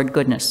themselves toward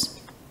goodness.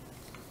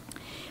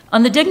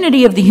 On the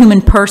dignity of the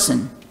human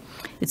person,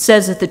 it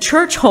says that the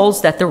Church holds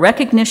that the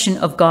recognition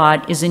of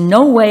God is in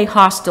no way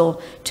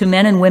hostile to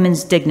men and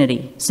women's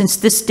dignity, since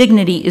this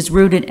dignity is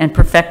rooted and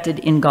perfected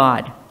in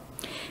God.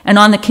 And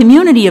on the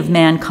community of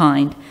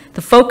mankind,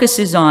 the focus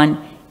is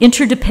on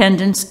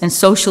interdependence and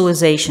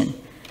socialization,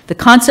 the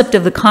concept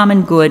of the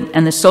common good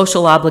and the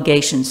social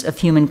obligations of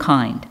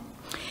humankind.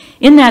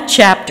 In that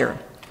chapter,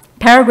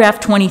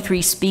 paragraph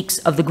 23 speaks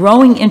of the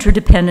growing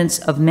interdependence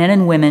of men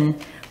and women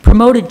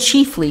promoted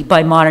chiefly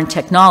by modern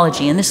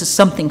technology, and this is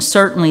something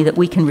certainly that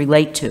we can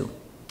relate to.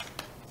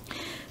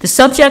 The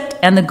subject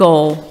and the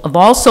goal of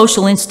all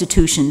social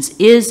institutions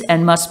is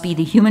and must be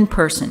the human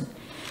person,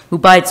 who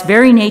by its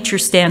very nature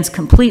stands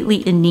completely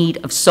in need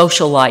of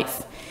social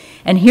life.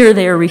 And here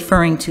they are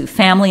referring to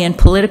family and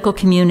political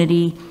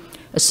community,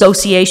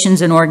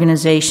 associations and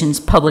organizations,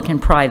 public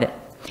and private.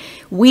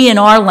 We, in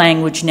our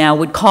language now,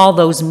 would call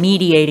those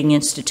mediating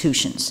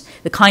institutions,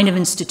 the kind of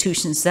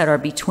institutions that are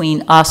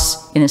between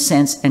us, in a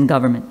sense, and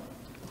government.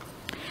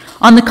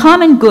 On the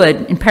common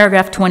good, in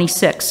paragraph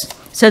 26,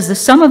 says the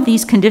sum of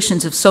these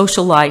conditions of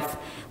social life,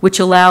 which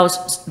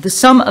allows, the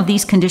sum of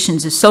these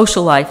conditions is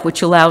social life,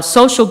 which allows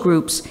social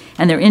groups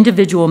and their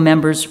individual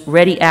members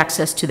ready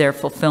access to their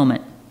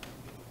fulfillment.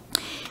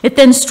 It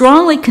then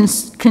strongly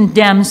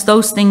condemns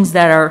those things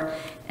that are,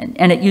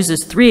 and it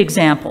uses three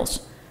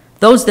examples,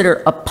 those that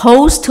are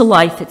opposed to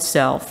life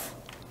itself,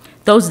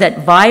 those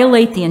that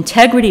violate the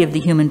integrity of the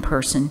human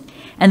person,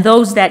 and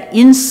those that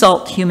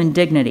insult human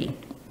dignity.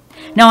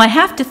 Now, I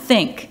have to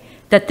think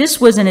that this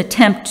was an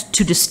attempt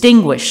to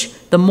distinguish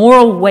the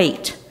moral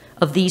weight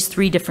of these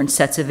three different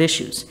sets of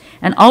issues.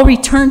 And I'll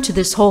return to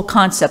this whole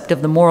concept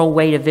of the moral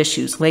weight of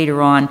issues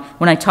later on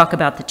when I talk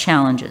about the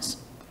challenges.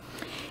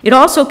 It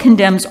also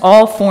condemns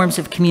all forms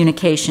of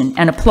communication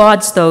and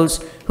applauds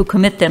those who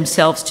commit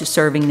themselves to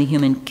serving the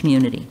human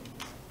community.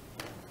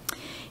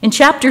 In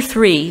Chapter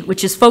 3,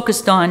 which is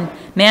focused on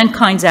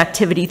mankind's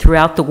activity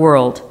throughout the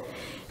world,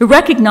 it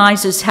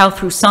recognizes how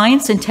through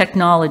science and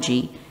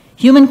technology,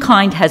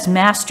 humankind has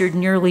mastered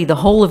nearly the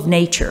whole of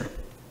nature.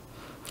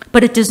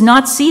 But it does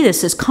not see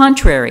this as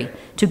contrary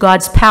to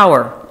God's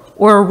power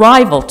or a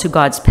rival to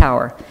God's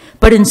power,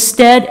 but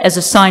instead as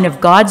a sign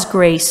of God's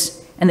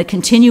grace and the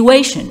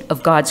continuation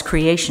of God's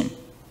creation.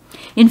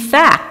 In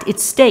fact, it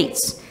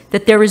states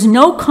that there is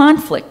no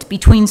conflict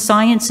between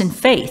science and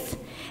faith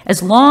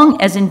as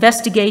long as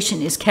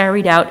investigation is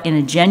carried out in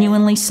a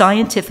genuinely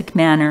scientific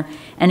manner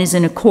and is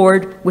in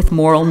accord with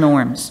moral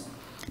norms,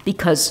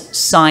 because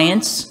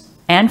science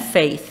and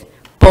faith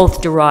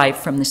both derive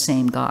from the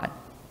same God.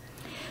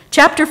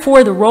 Chapter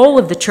 4, the role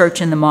of the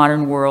church in the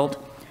modern world,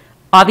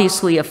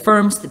 obviously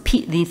affirms the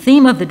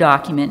theme of the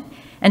document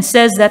and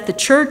says that the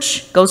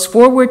church goes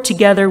forward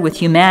together with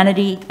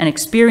humanity and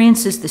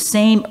experiences the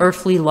same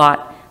earthly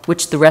lot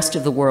which the rest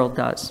of the world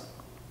does.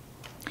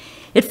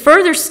 It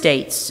further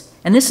states,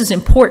 and this is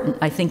important,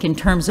 I think, in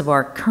terms of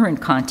our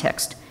current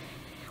context,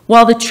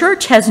 while the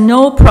church has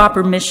no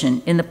proper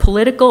mission in the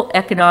political,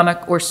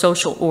 economic, or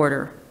social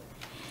order,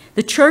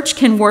 the church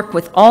can work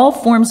with all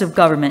forms of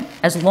government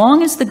as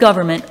long as the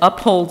government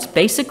upholds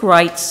basic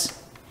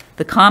rights,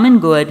 the common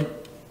good,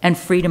 and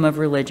freedom of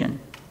religion.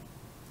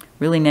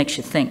 Really makes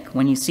you think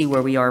when you see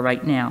where we are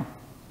right now.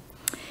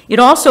 It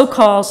also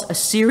calls a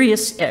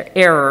serious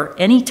error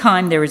any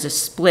time there is a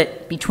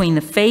split between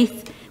the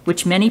faith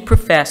which many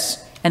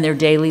profess and their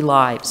daily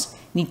lives.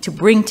 We need to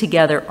bring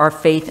together our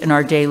faith and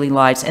our daily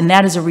lives, and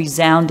that is a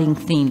resounding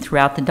theme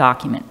throughout the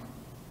document.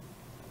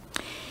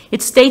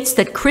 It states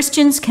that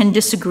Christians can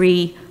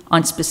disagree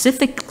on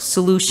specific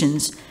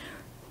solutions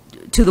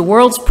to the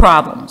world's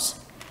problems,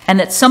 and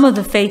that some of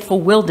the faithful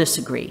will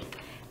disagree.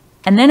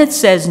 And then it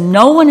says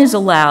no one is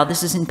allowed,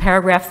 this is in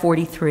paragraph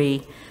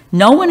 43,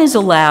 no one is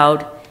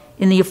allowed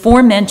in the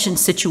aforementioned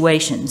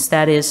situations,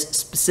 that is,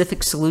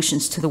 specific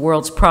solutions to the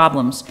world's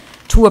problems,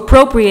 to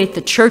appropriate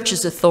the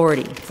church's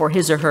authority for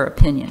his or her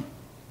opinion.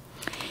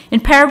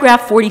 In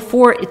paragraph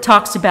 44, it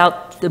talks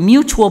about the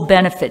mutual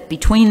benefit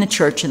between the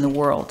church and the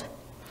world.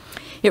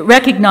 It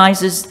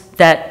recognizes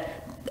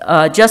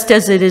that just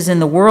as it is in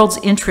the world's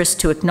interest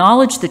to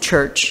acknowledge the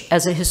church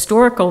as a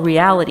historical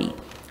reality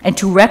and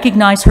to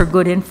recognize her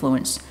good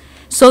influence,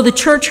 so the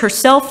church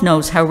herself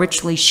knows how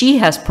richly she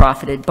has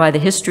profited by the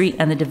history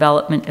and the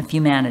development of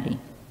humanity.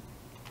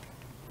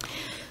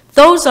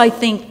 Those, I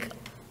think,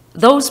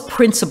 those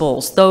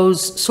principles,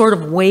 those sort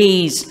of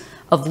ways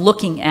of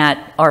looking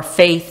at our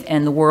faith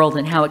and the world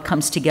and how it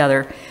comes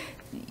together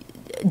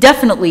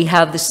definitely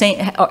have the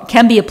same,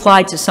 can be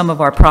applied to some of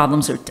our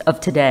problems of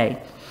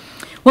today.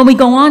 When we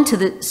go on to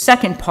the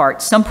second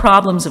part, some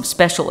problems of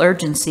special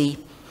urgency,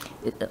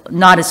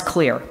 not as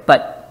clear,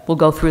 but we'll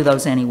go through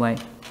those anyway.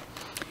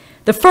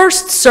 The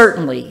first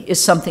certainly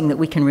is something that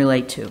we can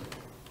relate to.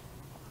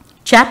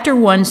 Chapter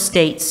 1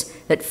 states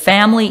that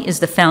family is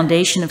the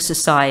foundation of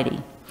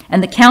society,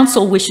 and the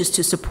Council wishes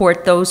to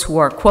support those who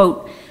are,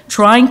 quote,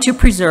 trying to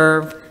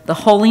preserve the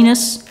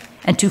holiness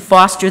and to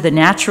foster the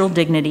natural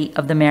dignity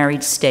of the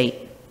married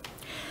state.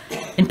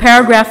 In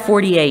paragraph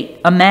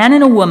 48, a man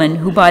and a woman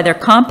who by their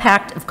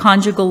compact of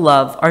conjugal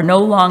love are no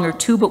longer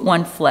two but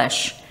one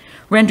flesh,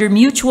 render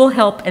mutual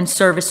help and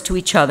service to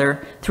each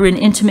other through an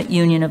intimate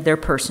union of their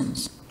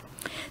persons.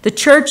 The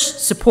Church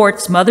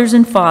supports mothers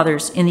and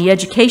fathers in the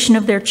education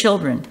of their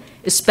children,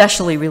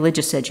 especially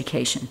religious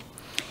education.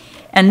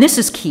 And this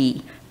is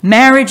key.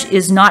 Marriage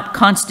is not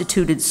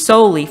constituted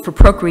solely for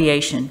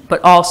procreation,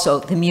 but also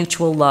the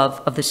mutual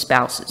love of the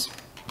spouses.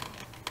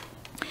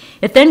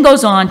 It then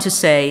goes on to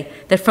say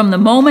that from the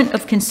moment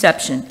of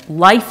conception,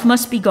 life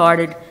must be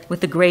guarded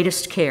with the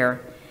greatest care,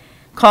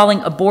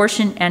 calling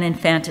abortion and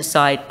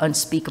infanticide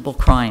unspeakable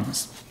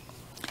crimes.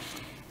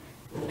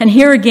 And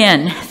here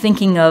again,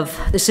 thinking of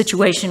the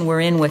situation we're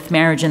in with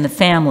marriage and the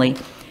family,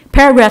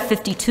 paragraph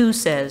 52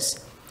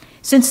 says,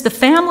 since the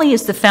family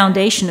is the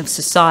foundation of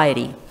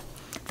society,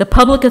 the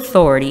public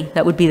authority,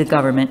 that would be the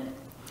government,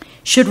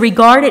 should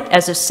regard it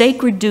as a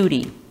sacred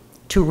duty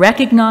to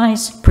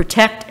recognize,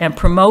 protect, and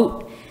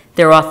promote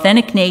their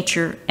authentic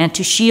nature and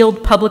to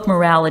shield public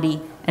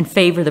morality and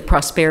favor the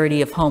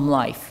prosperity of home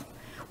life.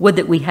 Would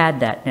that we had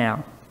that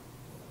now.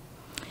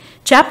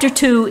 Chapter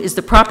 2 is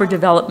the proper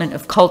development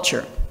of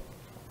culture.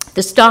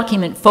 This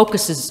document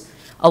focuses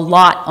a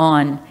lot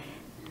on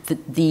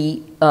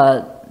the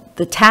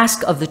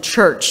task of the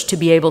church to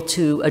be able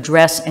to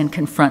address and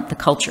confront the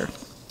culture.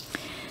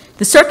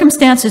 The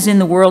circumstances in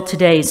the world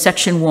today,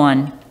 section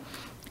 1,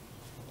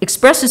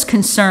 expresses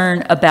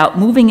concern about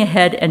moving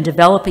ahead and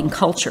developing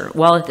culture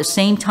while at the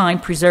same time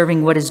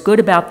preserving what is good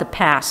about the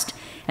past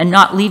and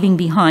not leaving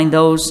behind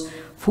those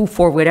who,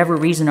 for whatever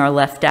reason, are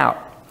left out.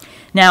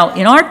 Now,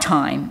 in our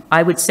time,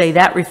 I would say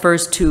that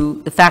refers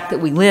to the fact that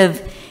we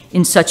live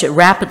in such a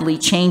rapidly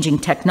changing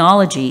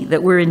technology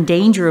that we're in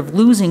danger of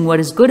losing what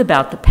is good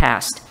about the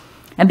past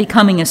and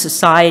becoming a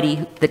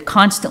society that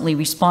constantly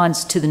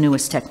responds to the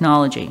newest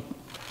technology.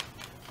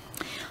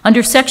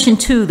 Under section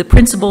 2, the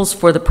principles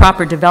for the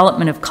proper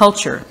development of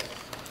culture,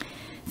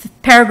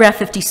 paragraph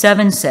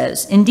 57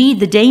 says, "Indeed,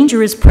 the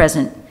danger is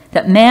present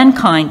that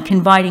mankind,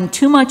 confiding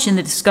too much in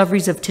the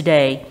discoveries of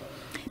today,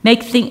 may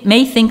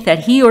think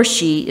that he or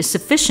she is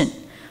sufficient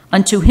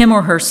unto him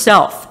or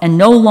herself and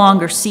no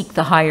longer seek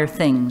the higher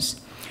things.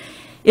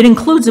 It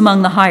includes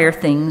among the higher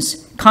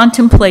things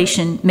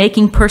contemplation,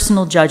 making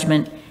personal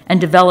judgment, and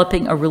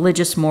developing a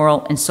religious,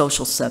 moral, and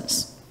social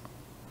sense."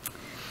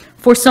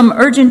 For some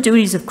urgent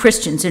duties of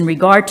Christians in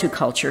regard to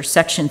culture,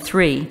 section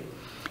 3,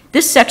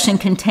 this section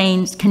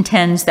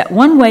contends that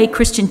one way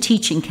Christian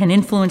teaching can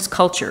influence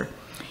culture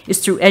is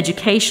through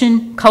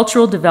education,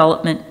 cultural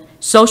development,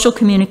 social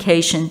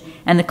communication,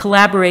 and the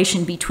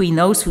collaboration between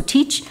those who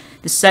teach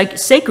the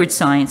sacred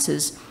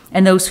sciences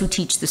and those who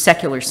teach the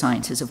secular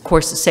sciences. Of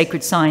course, the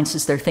sacred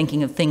sciences, they're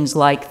thinking of things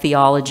like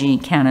theology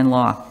and canon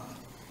law.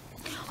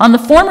 On the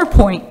former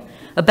point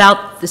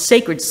about the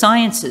sacred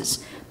sciences,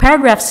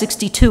 paragraph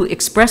 62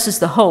 expresses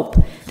the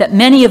hope that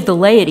many of the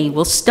laity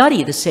will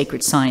study the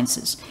sacred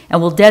sciences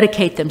and will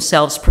dedicate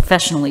themselves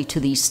professionally to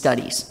these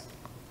studies.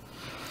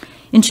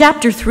 In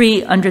chapter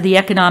 3, under the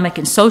economic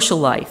and social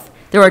life,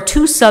 there are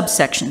 2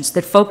 subsections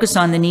that focus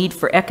on the need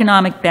for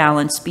economic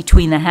balance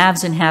between the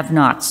haves and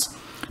have-nots,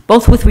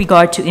 both with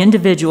regard to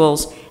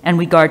individuals and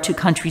regard to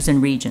countries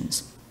and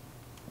regions.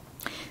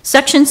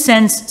 Section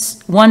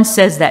 1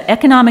 says that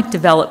economic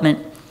development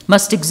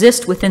must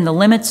exist within the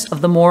limits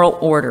of the moral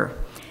order,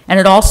 and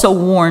it also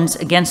warns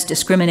against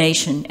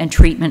discrimination and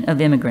treatment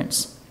of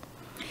immigrants.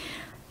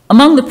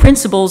 Among the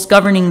principles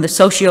governing the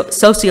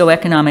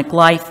socioeconomic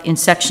life in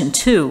section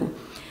 2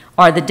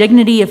 are the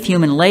dignity of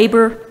human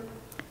labor,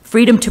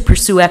 freedom to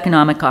pursue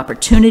economic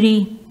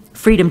opportunity,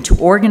 freedom to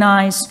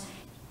organize,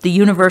 the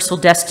universal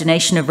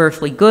destination of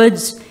earthly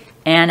goods,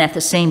 and at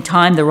the same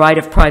time the right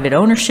of private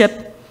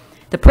ownership,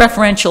 the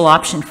preferential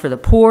option for the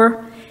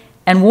poor,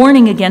 and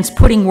warning against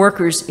putting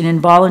workers in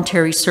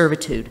involuntary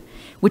servitude,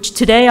 which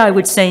today I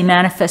would say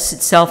manifests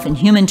itself in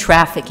human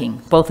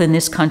trafficking, both in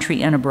this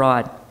country and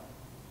abroad.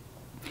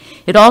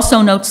 It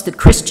also notes that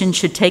Christians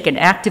should take an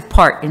active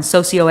part in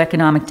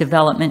socioeconomic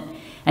development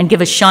and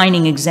give a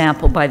shining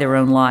example by their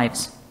own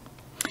lives.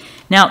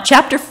 Now,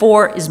 chapter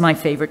 4 is my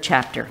favorite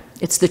chapter.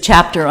 It's the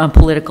chapter on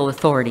political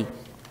authority.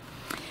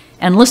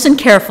 And listen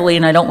carefully,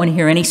 and I don't want to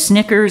hear any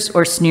snickers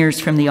or sneers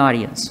from the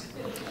audience.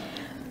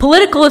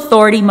 Political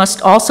authority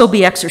must also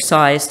be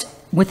exercised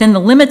within the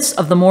limits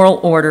of the moral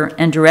order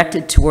and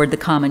directed toward the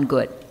common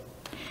good.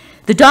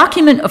 The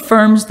document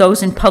affirms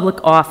those in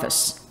public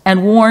office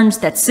and warns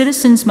that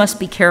citizens must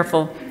be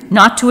careful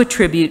not to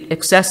attribute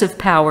excessive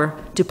power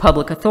to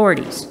public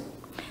authorities,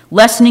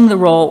 lessening the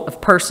role of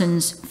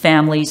persons,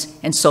 families,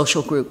 and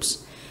social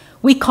groups.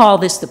 We call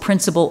this the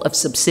principle of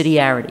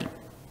subsidiarity.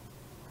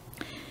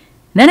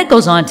 Then it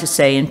goes on to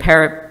say in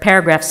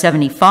paragraph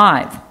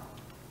 75,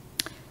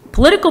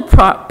 political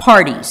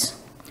parties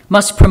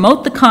must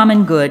promote the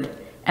common good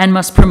and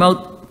must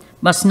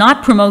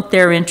not promote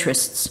their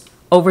interests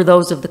over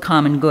those of the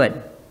common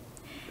good.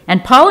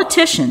 And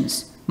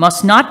politicians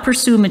must not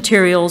pursue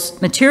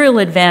material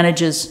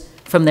advantages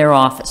from their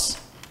office.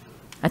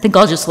 I think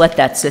I'll just let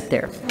that sit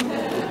there.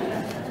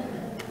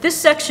 This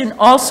section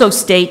also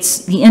states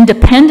the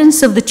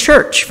independence of the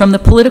church from the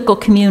political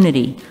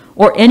community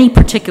or any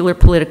particular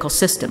political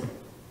system.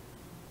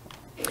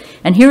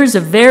 And here is a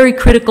very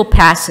critical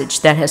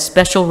passage that has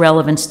special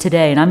relevance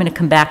today, and I'm going to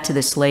come back to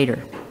this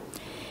later.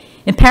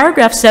 In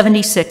paragraph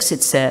 76,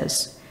 it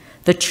says,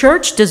 "The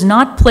church does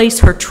not place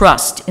her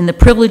trust in the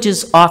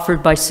privileges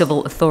offered by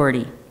civil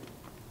authority.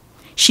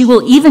 She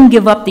will even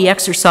give up the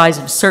exercise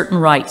of certain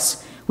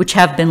rights which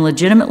have been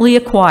legitimately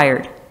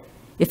acquired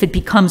if it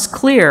becomes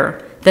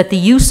clear that the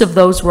use of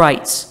those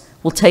rights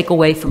will take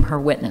away from her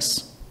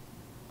witness."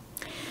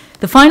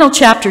 The final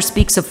chapter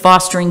speaks of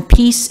fostering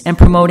peace and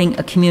promoting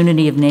a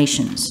community of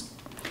nations.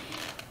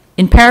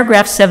 In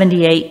paragraph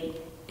 78,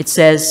 it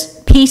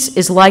says, "Peace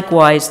is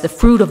likewise the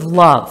fruit of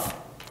love,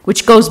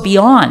 which goes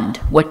beyond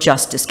what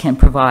justice can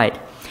provide."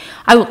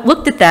 I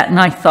looked at that and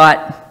I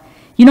thought,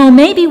 You know,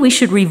 maybe we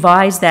should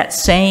revise that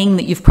saying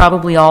that you've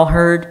probably all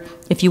heard,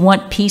 if you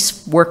want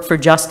peace, work for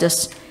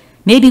justice.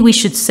 Maybe we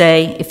should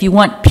say, if you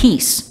want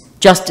peace,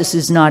 justice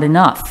is not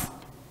enough.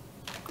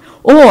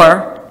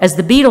 Or, as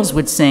the Beatles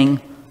would sing,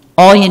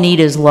 all you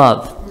need is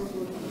love.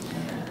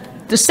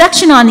 The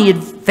section on the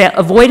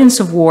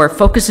avoidance of war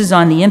focuses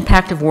on the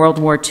impact of World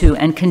War II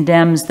and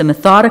condemns the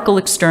methodical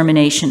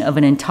extermination of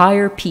an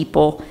entire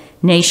people,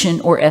 nation,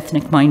 or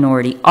ethnic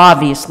minority,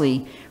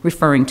 obviously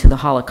referring to the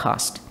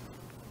Holocaust.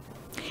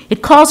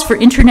 It calls for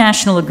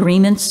international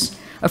agreements,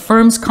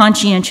 affirms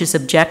conscientious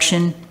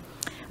objection,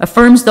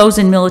 affirms those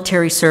in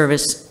military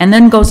service, and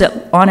then goes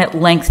on at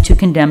length to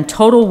condemn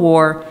total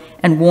war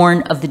and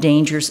warn of the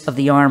dangers of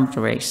the arms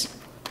race.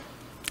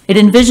 It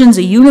envisions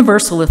a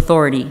universal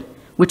authority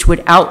which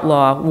would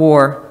outlaw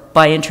war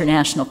by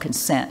international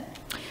consent.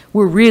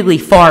 We're really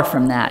far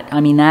from that.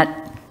 I mean,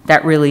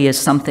 that really is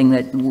something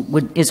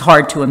that is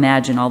hard to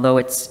imagine, although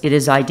it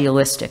is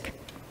idealistic.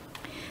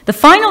 The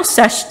final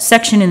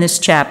section in this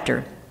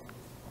chapter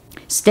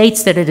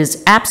states that it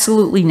is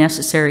absolutely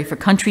necessary for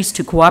countries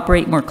to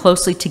cooperate more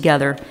closely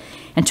together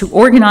and to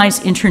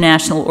organize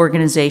international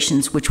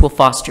organizations which will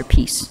foster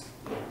peace.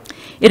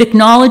 It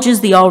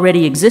acknowledges the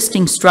already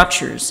existing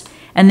structures,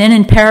 and then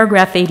in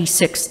paragraph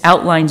 86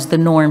 outlines the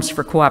norms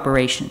for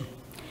cooperation.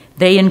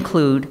 They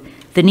include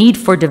the need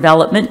for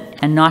development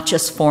and not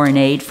just foreign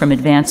aid from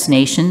advanced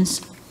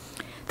nations,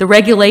 the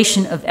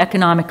regulation of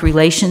economic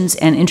relations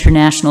and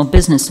international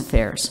business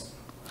affairs.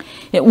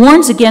 It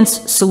warns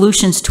against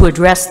solutions to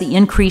address the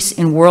increase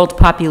in world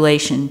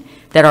population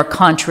that are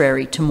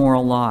contrary to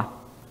moral law.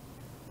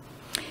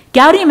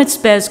 Gaudium et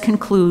Spes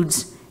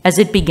concludes as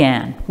it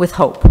began, with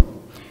hope,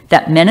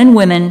 that men and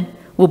women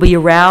will be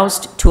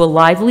aroused to a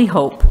lively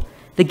hope,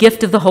 the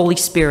gift of the Holy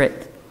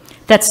Spirit,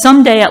 that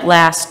someday at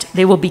last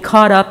they will be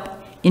caught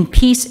up in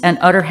peace and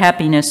utter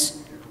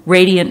happiness,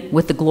 radiant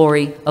with the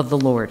glory of the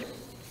Lord.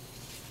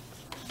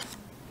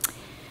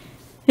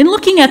 In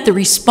looking at the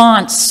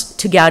response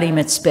to Gaudium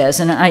et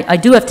Spes, and I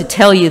do have to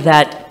tell you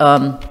that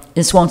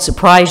this won't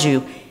surprise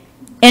you,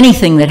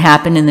 anything that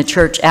happened in the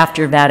church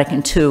after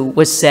Vatican II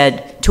was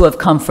said to have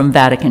come from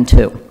Vatican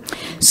II.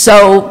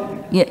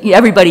 So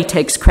everybody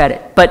takes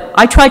credit, but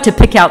I tried to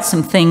pick out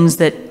some things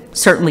that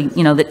certainly,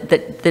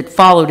 that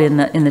followed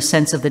in the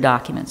sense of the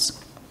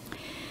documents.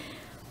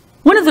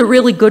 One of the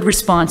really good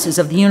responses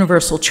of the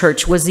Universal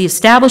Church was the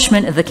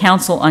establishment of the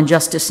Council on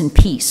Justice and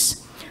Peace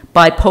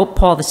by Pope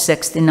Paul VI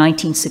in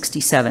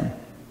 1967.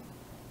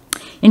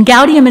 In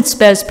Gaudium et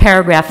Spes,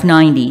 paragraph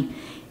 90,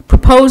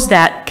 proposed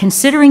that,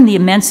 considering the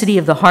immensity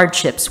of the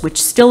hardships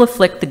which still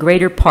afflict the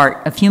greater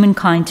part of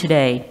humankind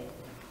today,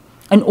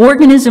 an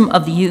organism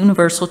of the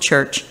Universal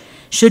Church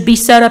should be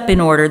set up in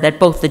order that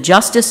both the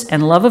justice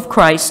and love of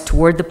Christ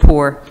toward the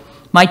poor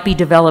might be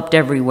developed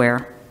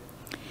everywhere,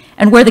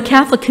 and where the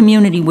Catholic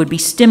community would be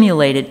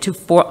stimulated to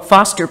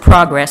foster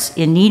progress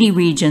in needy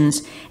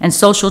regions and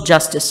social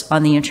justice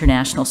on the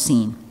international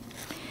scene.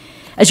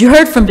 As you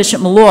heard from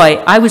Bishop Malloy,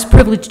 I was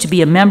privileged to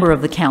be a member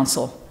of the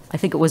Council. I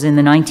think it was in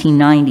the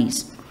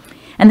 1990s.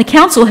 And the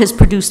Council has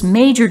produced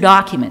major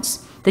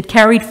documents that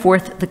carried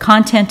forth the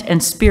content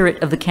and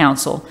spirit of the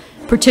Council,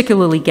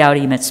 particularly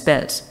Gaudium et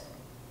Spes.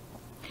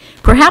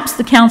 Perhaps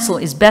the Council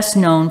is best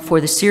known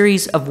for the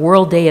series of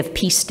World Day of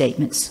Peace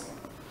statements.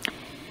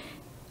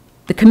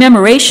 The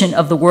commemoration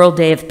of the World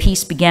Day of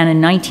Peace began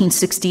in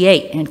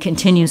 1968 and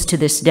continues to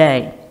this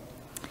day.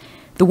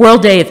 The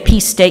World Day of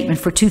Peace statement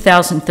for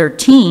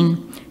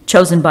 2013,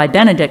 chosen by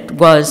Benedict,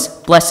 was,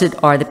 "Blessed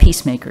are the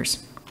peacemakers."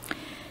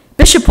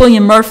 Bishop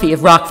William Murphy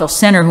of Rockville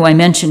Center, who I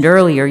mentioned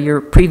earlier,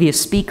 your previous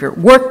speaker,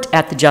 worked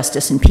at the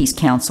Justice and Peace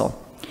Council.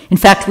 In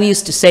fact, we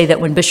used to say that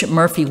when Bishop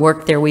Murphy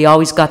worked there, we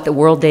always got the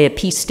World Day of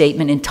Peace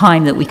statement in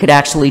time that we could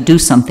actually do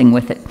something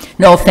with it.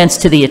 No offense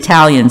to the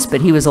Italians,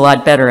 but he was a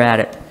lot better at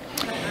it.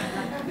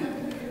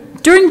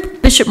 During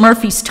Bishop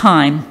Murphy's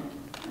time,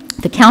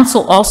 the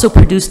Council also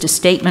produced a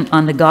statement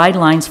on the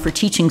guidelines for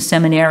teaching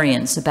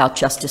seminarians about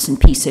justice and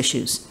peace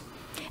issues.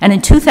 And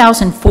in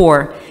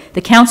 2004, the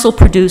Council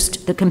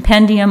produced the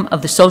Compendium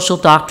of the Social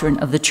Doctrine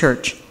of the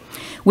Church,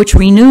 which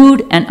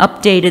renewed and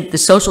updated the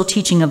social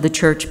teaching of the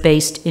Church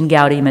based in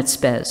Gaudium et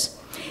Spes.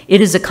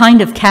 It is a kind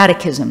of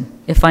catechism,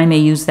 if I may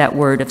use that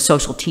word, of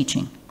social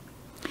teaching.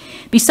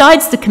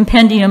 Besides the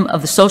Compendium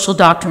of the Social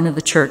Doctrine of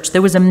the Church,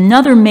 there was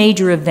another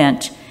major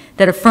event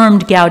that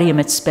affirmed Gaudium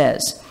et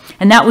Spes,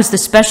 and that was the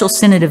Special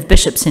Synod of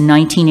Bishops in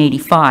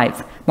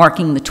 1985,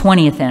 marking the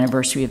 20th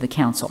anniversary of the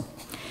Council.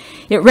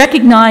 It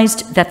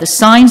recognized that the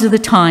signs of the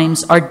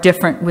times are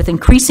different, with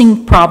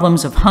increasing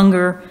problems of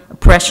hunger,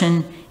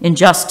 oppression,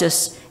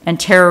 injustice, and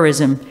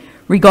terrorism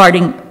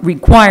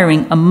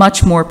requiring a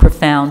much more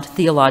profound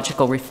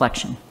theological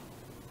reflection.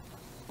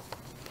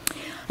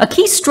 A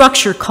key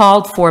structure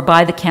called for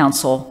by the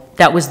Council,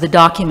 that was the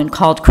document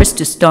called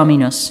Christus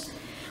Dominus,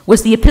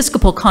 was the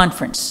Episcopal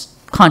Conference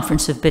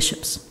of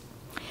Bishops.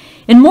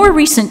 In more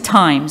recent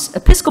times,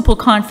 Episcopal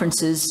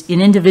conferences in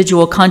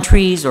individual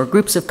countries or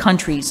groups of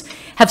countries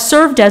have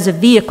served as a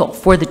vehicle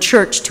for the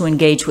church to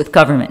engage with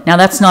government. Now,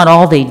 that's not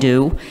all they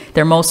do.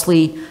 They're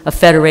mostly a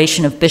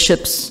federation of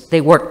bishops. They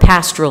work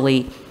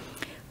pastorally.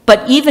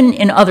 But even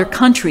in other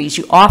countries,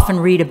 you often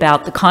read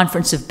about the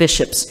Conference of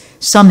Bishops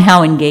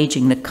somehow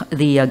engaging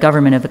the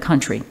government of the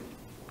country.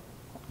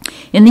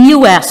 In the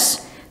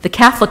U.S., the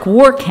Catholic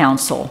War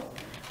Council,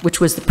 which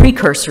was the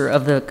precursor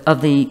of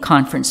the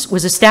conference,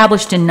 was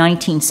established in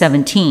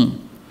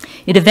 1917.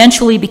 It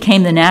eventually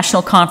became the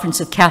National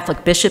Conference of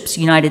Catholic Bishops,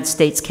 United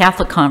States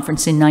Catholic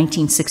Conference in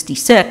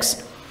 1966.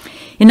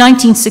 In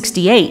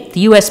 1968, the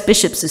U.S.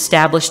 bishops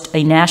established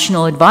a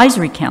National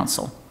Advisory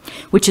Council,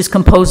 which is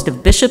composed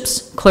of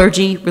bishops,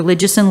 clergy,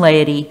 religious, and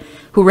laity,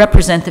 who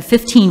represent the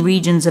 15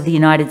 regions of the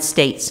United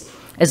States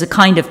as a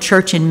kind of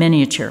church in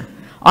miniature,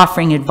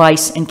 offering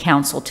advice and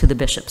counsel to the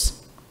bishops.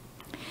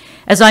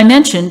 As I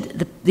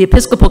mentioned, the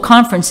Episcopal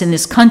Conference in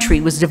this country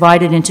was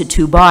divided into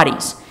two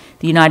bodies,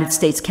 the United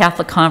States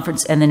Catholic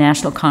Conference and the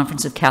National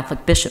Conference of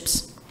Catholic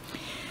Bishops.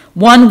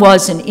 One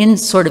was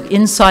sort of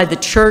inside the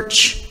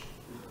church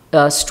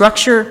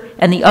structure,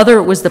 and the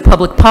other was the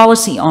public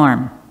policy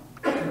arm.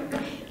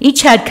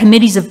 Each had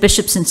committees of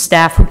bishops and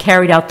staff who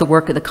carried out the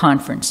work of the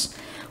conference.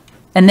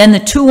 And then the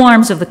two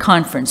arms of the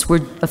conference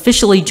were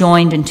officially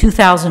joined in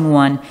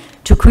 2001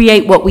 to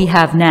create what we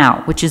have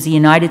now, which is the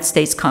United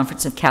States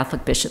Conference of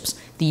Catholic Bishops,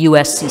 the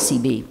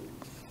USCCB.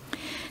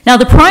 Now,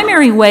 the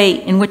primary way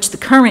in which the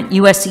current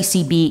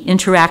USCCB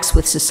interacts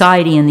with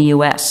society in the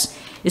U.S.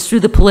 is through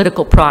the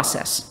political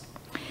process.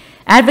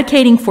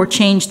 Advocating for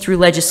change through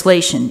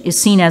legislation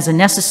is seen as a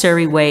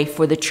necessary way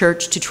for the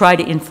church to try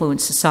to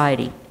influence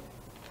society.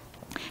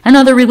 And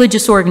other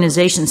religious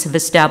organizations have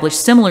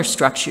established similar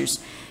structures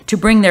to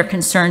bring their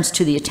concerns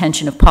to the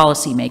attention of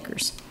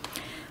policymakers.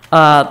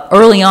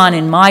 Early on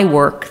in my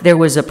work, there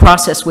was a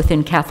process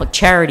within Catholic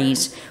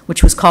Charities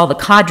which was called the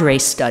Cadre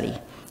Study,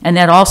 and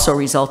that also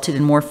resulted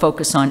in more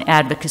focus on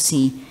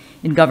advocacy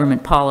in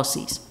government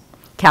policies.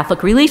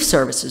 Catholic Relief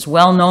Services,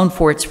 well known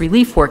for its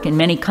relief work in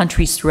many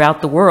countries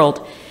throughout the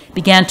world,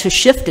 began to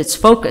shift its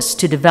focus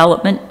to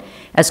development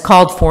as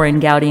called for in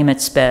Gaudium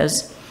et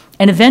Spes,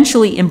 and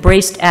eventually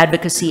embraced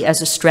advocacy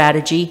as a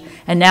strategy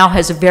and now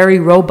has a very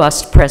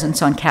robust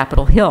presence on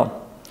Capitol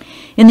Hill.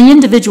 In the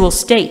individual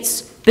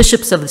states,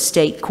 bishops of the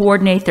state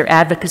coordinate their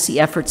advocacy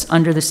efforts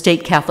under the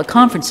state Catholic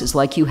conferences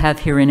like you have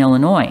here in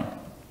Illinois.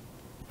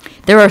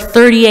 There are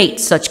 38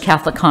 such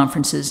Catholic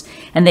conferences,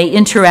 and they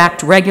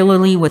interact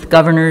regularly with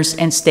governors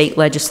and state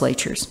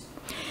legislatures.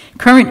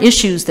 Current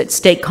issues that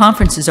state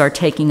conferences are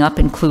taking up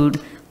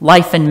include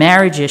life and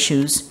marriage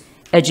issues,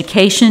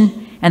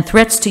 education, and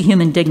threats to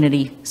human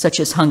dignity, such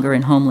as hunger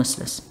and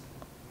homelessness.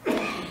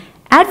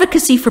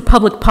 Advocacy for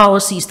public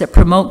policies that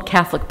promote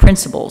Catholic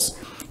principles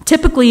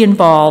typically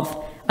involve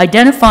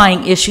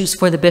identifying issues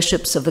for the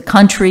bishops of the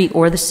country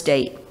or the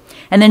state,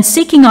 and then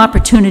seeking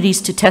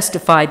opportunities to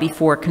testify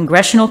before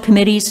congressional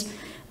committees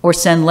or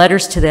send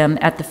letters to them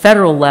at the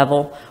federal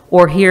level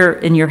or here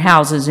in your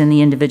houses in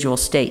the individual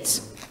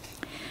states.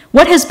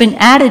 What has been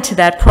added to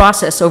that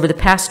process over the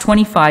past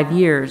 25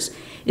 years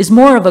is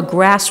more of a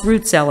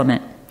grassroots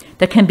element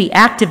that can be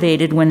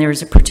activated when there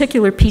is a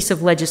particular piece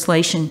of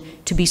legislation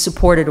to be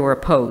supported or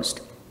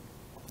opposed.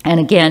 And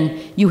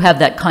again, you have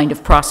that kind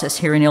of process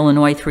here in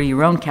Illinois through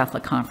your own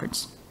Catholic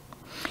conference.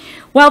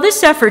 While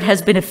this effort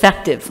has been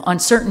effective on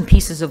certain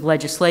pieces of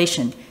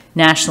legislation,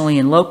 nationally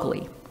and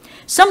locally,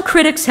 some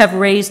critics have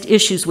raised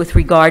issues with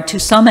regard to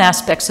some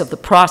aspects of the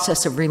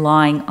process of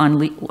relying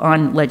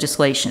on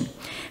legislation.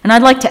 And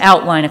I'd like to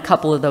outline a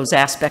couple of those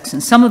aspects,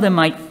 and some of them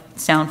might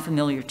sound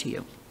familiar to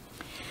you.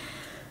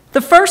 The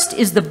first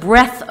is the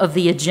breadth of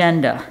the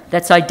agenda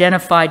that's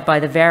identified by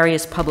the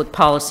various public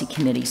policy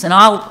committees. And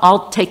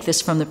I'll take this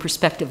from the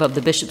perspective of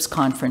the Bishops'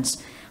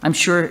 Conference. I'm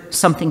sure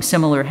something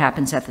similar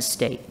happens at the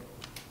state.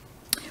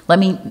 Let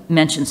me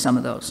mention some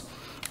of those.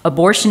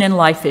 Abortion and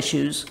life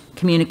issues,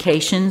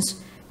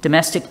 communications,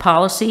 domestic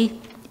policy,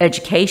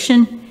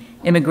 education,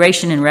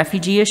 immigration and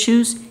refugee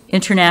issues,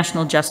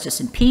 international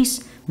justice and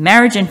peace,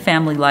 marriage and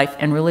family life,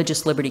 and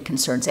religious liberty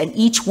concerns. And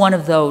each one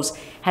of those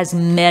has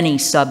many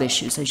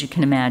sub-issues, as you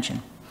can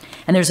imagine.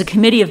 And there's a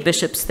committee of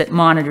bishops that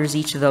monitors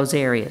each of those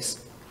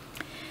areas.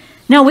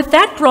 Now, with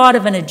that broad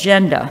of an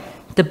agenda,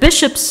 the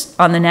bishops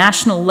on the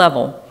national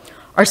level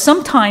are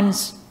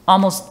sometimes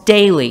almost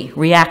daily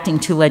reacting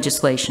to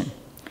legislation.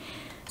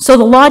 So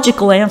the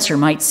logical answer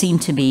might seem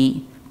to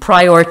be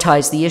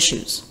prioritize the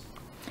issues.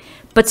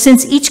 But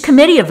since each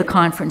committee of the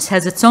conference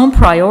has its own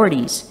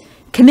priorities,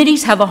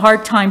 committees have a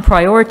hard time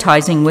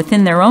prioritizing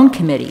within their own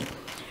committee.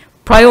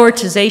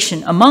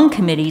 Prioritization among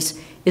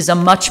committees is a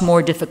much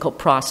more difficult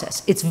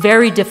process. It's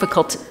very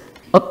difficult.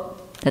 Oh,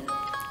 that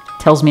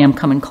tells me I'm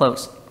coming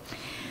close.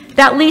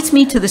 That leads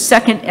me to the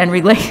second and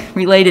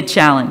related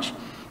challenge,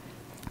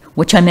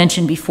 which I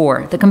mentioned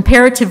before, the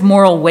comparative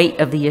moral weight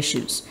of the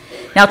issues.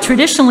 Now,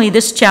 traditionally,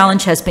 this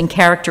challenge has been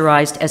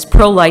characterized as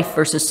pro-life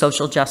versus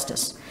social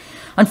justice.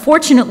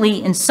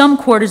 Unfortunately, in some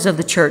quarters of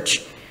the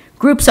church,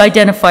 Groups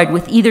identified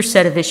with either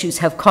set of issues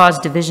have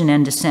caused division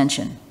and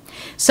dissension.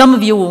 Some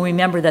of you will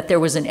remember that there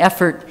was an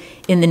effort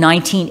in the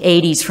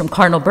 1980s from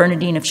Cardinal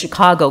Bernardine of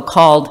Chicago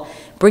called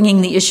Bringing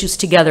the Issues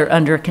Together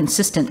Under a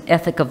Consistent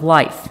Ethic of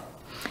Life.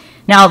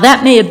 Now,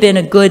 that may have been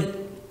a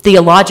good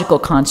theological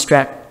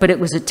construct, but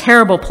it was a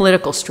terrible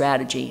political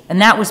strategy,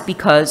 and that was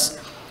because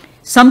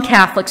some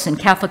Catholics and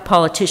Catholic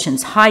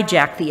politicians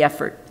hijacked the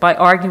effort by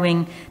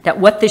arguing that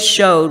what this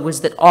showed was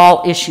that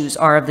all issues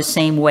are of the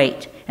same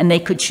weight, and they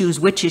could choose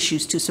which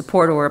issues to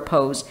support or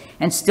oppose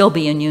and still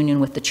be in union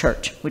with the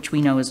Church, which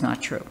we know is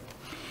not true.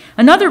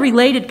 Another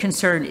related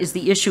concern is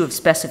the issue of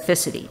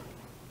specificity,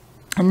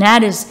 and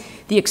that is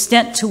the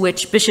extent to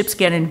which bishops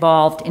get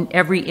involved in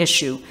every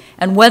issue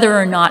and whether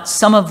or not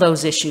some of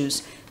those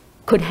issues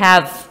could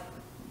have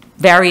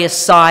various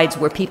sides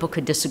where people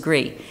could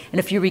disagree. And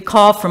if you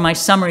recall from my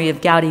summary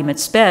of Gaudium et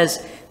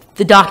Spes,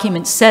 the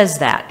document says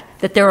that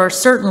there are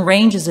certain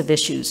ranges of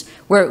issues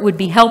where it would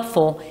be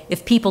helpful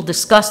if people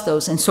discussed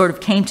those and sort of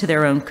came to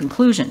their own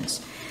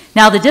conclusions.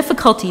 Now, the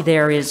difficulty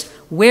there is,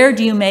 where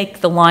do you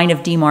make the line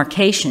of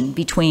demarcation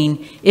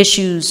between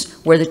issues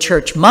where the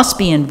Church must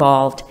be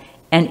involved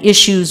and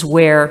issues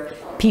where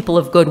people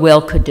of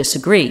goodwill could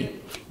disagree?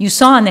 You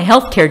saw in the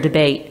healthcare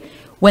debate,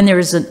 when there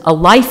is a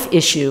life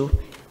issue,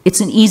 it's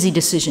an easy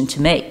decision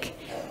to make.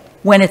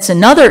 When it's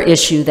another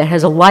issue that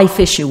has a life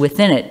issue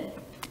within it,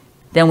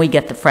 then we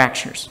get the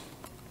fractures.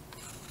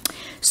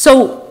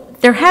 So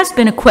there has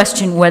been a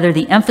question whether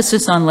the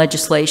emphasis on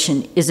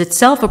legislation is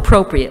itself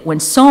appropriate when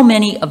so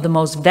many of the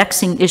most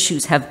vexing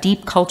issues have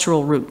deep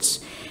cultural roots.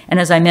 And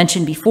as I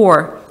mentioned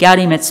before,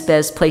 Gaudium et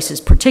Spes places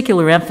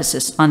particular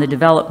emphasis on the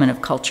development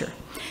of culture.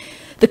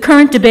 The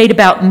current debate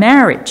about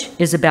marriage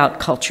is about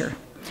culture.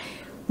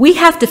 We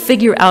have to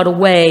figure out a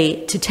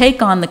way to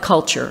take on the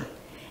culture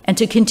and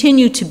to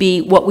continue to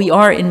be what we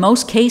are in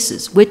most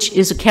cases, which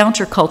is a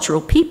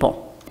countercultural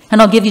people.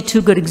 And I'll give you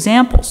two good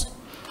examples.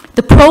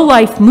 The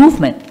pro-life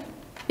movement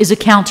is a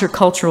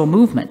countercultural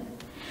movement.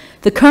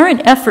 The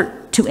current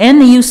effort to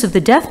end the use of the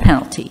death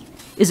penalty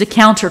is a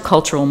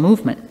countercultural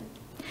movement.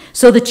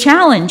 So the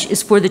challenge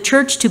is for the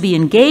Church to be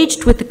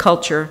engaged with the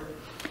culture,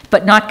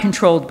 but not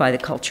controlled by the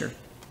culture.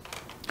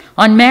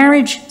 On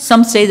marriage,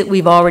 some say that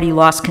we've already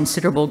lost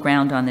considerable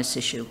ground on this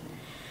issue.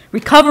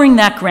 Recovering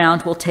that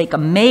ground will take a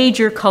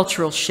major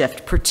cultural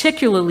shift,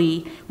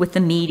 particularly with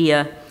the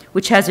media,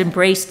 which has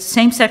embraced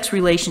same-sex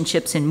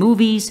relationships in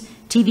movies,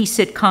 TV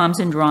sitcoms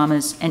and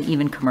dramas, and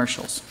even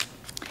commercials.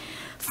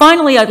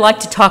 Finally, I'd like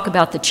to talk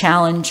about the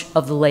challenge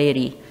of the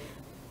laity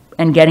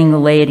and getting the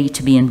laity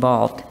to be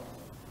involved.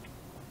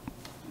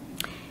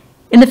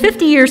 In the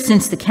 50 years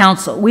since the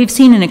Council, we've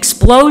seen an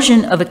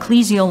explosion of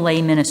ecclesial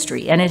lay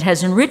ministry, and it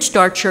has enriched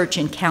our Church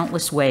in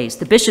countless ways.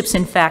 The bishops,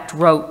 in fact,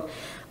 wrote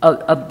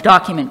a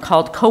document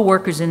called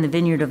Co-Workers in the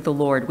Vineyard of the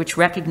Lord, which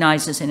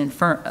recognizes and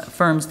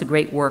affirms the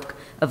great work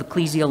of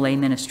ecclesial lay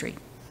ministry.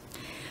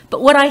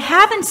 But what I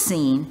haven't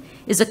seen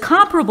is a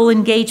comparable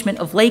engagement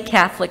of lay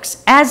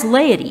Catholics as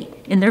laity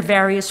in their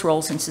various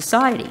roles in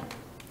society.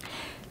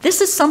 This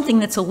is something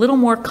that's a little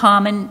more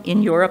common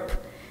in Europe.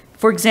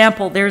 For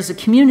example, there's a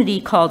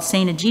community called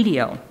St.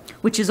 Egidio,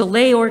 which is a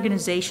lay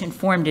organization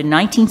formed in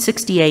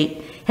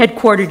 1968,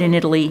 headquartered in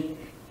Italy,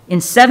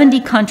 in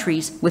 70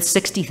 countries with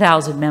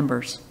 60,000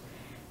 members.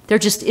 There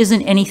just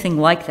isn't anything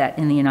like that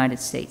in the United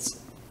States.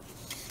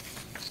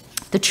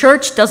 The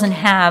Church doesn't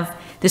have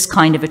this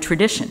kind of a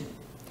tradition.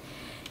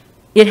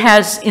 It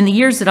has, in the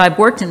years that I've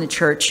worked in the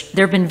Church,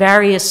 there have been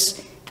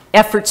various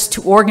efforts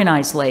to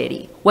organize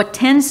laity. What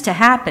tends to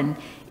happen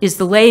is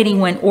the laity,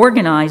 when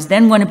organized,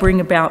 then want to bring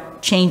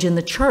about change in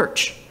the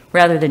Church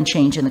rather than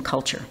change in the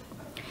culture.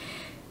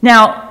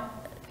 Now,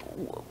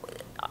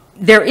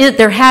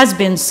 there has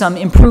been some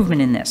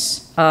improvement in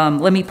this.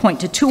 Let me point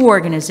to two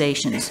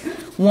organizations.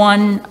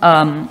 One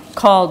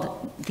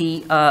called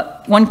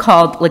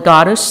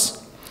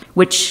Legatus,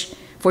 which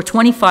for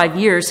 25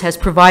 years has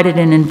provided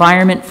an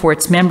environment for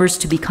its members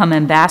to become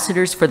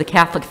ambassadors for the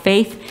Catholic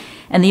faith,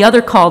 and the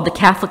other called the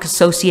Catholic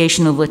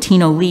Association of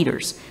Latino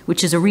Leaders,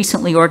 which is a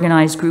recently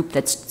organized group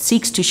that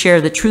seeks to share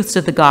the truths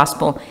of the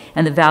gospel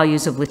and the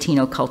values of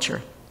Latino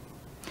culture.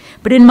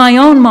 But in my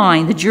own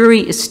mind, the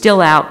jury is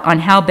still out on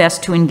how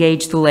best to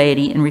engage the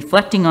laity in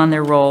reflecting on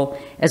their role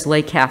as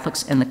lay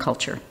Catholics and the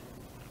culture.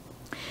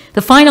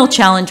 The final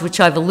challenge, which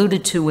I've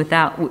alluded to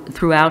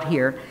throughout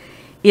here,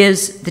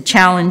 is the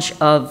challenge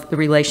of the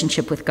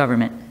relationship with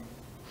government.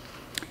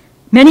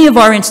 Many of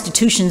our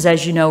institutions,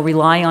 as you know,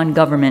 rely on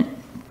government,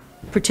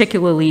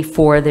 particularly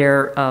for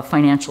their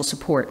financial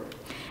support.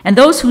 And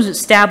those who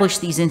establish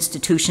these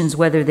institutions,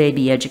 whether they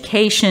be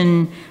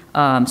education,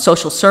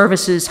 social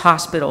services,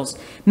 hospitals,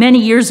 many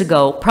years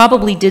ago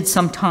probably did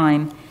so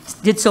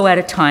at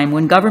a time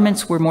when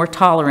governments were more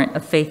tolerant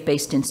of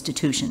faith-based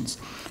institutions.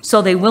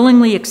 So they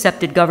willingly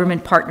accepted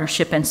government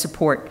partnership and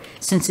support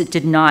since it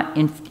did not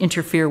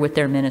interfere with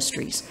their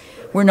ministries.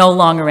 We're no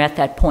longer at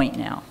that point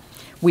now.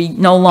 We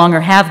no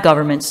longer have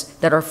governments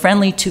that are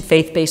friendly to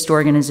faith-based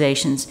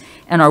organizations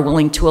and are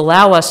willing to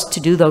allow us to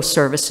do those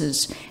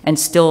services and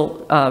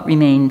still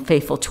remain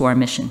faithful to our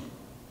mission.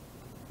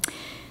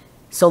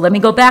 So let me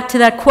go back to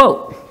that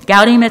quote.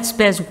 Gaudium et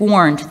Spes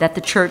warned that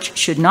the Church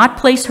should not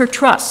place her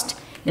trust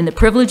in the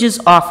privileges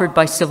offered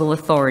by civil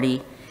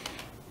authority,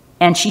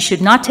 and she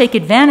should not take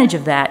advantage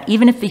of that,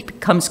 even if it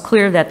becomes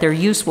clear that their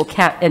use will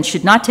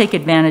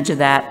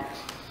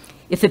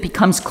if it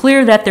becomes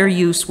clear that their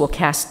use will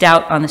cast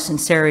doubt on the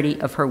sincerity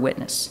of her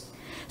witness.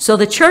 So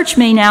the Church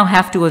may now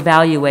have to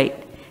evaluate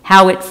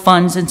how it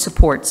funds and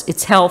supports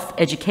its health,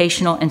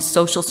 educational, and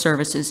social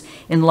services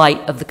in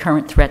light of the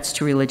current threats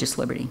to religious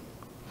liberty.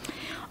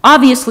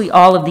 Obviously,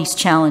 all of these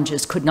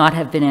challenges could not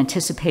have been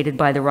anticipated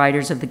by the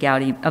writers of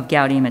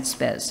Gaudium et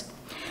Spes.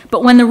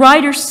 But when the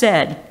writers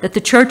said that the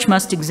Church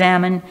must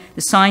examine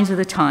the signs of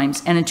the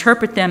times and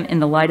interpret them in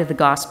the light of the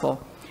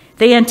gospel,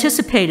 they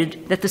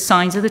anticipated that the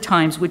signs of the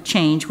times would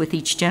change with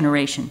each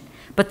generation,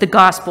 but the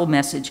gospel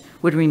message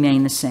would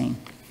remain the same.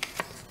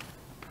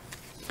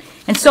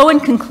 And so in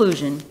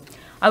conclusion,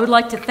 I would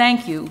like to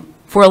thank you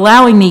for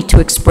allowing me to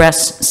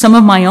express some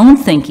of my own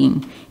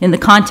thinking in the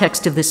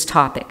context of this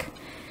topic.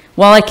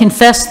 While I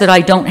confess that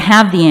I don't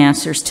have the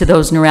answers to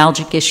those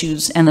neuralgic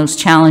issues and those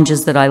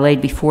challenges that I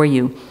laid before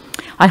you,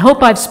 I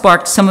hope I've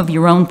sparked some of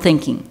your own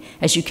thinking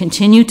as you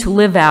continue to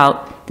live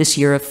out this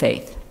year of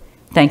faith.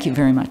 Thank you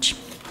very much.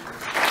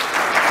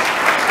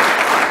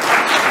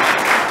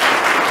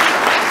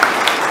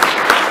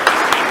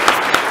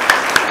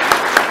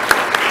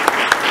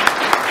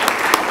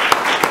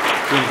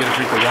 We're going to get a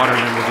drink of water,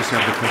 and then we'll just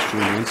have the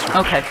question and answer.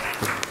 Okay.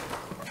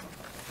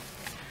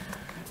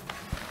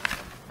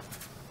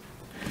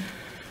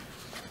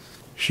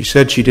 She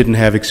said she didn't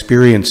have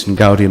experience in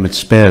Gaudium et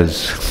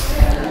Spes.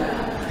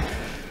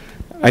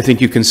 I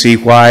think you can see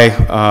why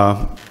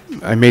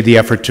I made the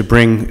effort to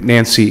bring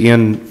Nancy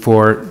in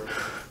for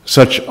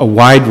such a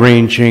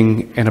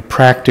wide-ranging and a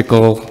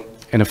practical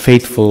and a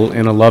faithful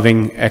and a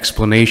loving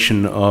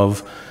explanation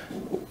of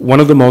one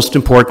of the most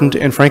important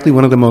and frankly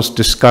one of the most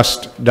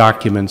discussed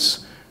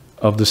documents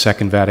of the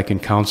Second Vatican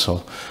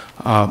Council.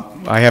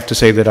 I have to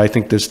say that I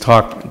think this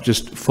talk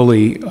just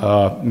fully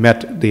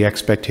met the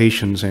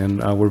expectations,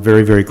 and we're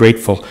very, very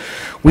grateful.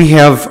 We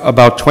have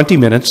about 20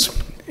 minutes,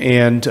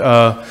 and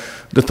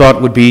the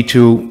thought would be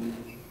to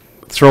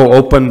throw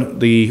open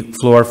the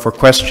floor for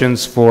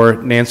questions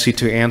for Nancy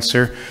to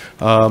answer.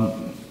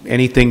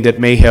 Anything that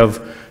may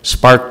have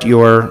sparked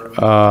your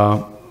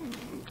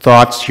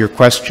thoughts, your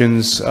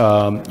questions,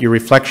 your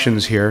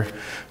reflections here.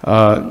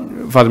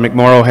 Father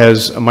McMorrow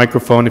has a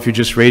microphone. If you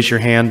just raise your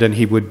hand, and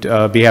he would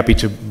be happy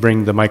to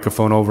bring the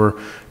microphone over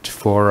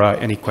for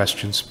any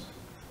questions.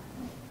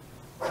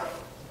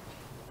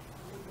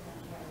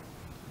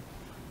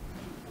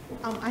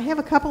 I have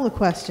a couple of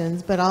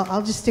questions, but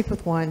I'll just stick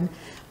with one.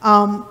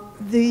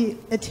 The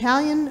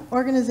Italian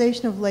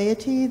organization of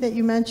laity that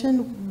you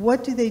mentioned,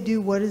 what do they do?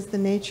 What is the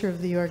nature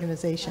of the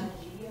organization?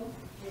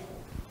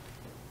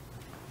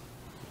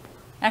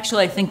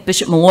 Actually, I think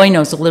Bishop Malloy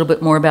knows a little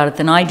bit more about it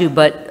than I do,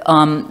 but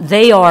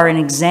they are an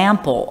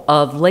example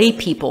of lay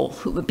people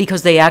who,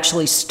 because they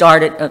actually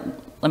started,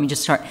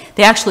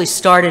 they actually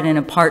started in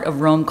a part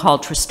of Rome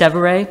called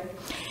Trastevere,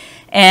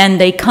 and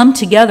they come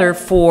together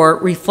for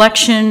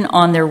reflection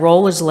on their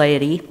role as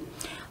laity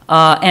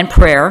and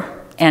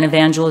prayer and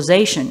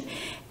evangelization.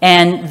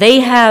 And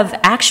they have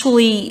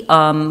actually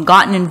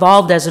gotten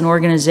involved as an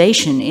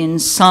organization in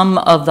some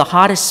of the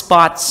hottest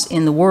spots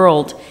in the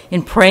world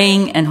in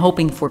praying and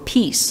hoping for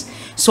peace.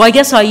 So I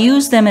guess I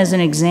use them as an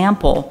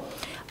example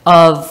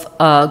of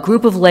a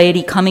group of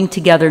laity coming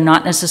together,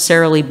 not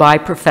necessarily by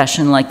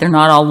profession, like they're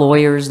not all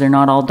lawyers, they're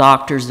not all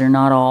doctors, they're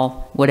not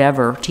all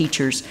whatever,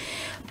 teachers,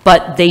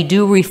 but they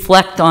do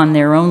reflect on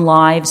their own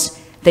lives,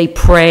 they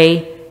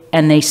pray,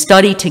 and they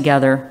study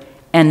together,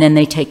 and then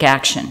they take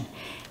action.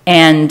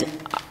 And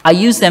I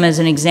use them as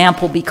an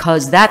example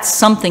because that's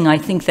something I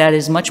think that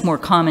is much more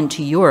common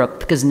to Europe,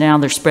 because now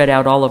they're spread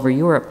out all over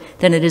Europe,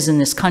 than it is in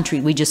this country.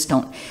 We just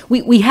don't.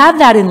 We have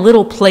that in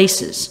little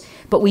places,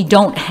 but we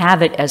don't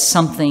have it as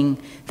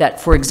something that,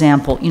 for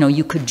example, you know,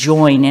 you could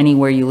join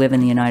anywhere you live in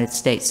the United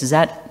States. Is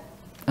that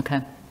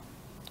okay?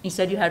 You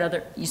said you had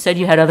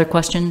other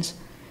questions?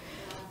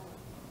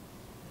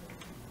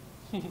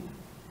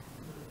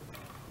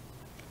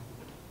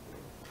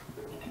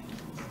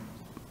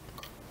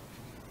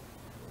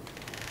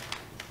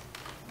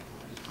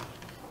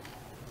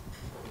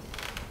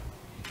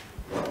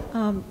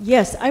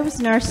 Yes, I was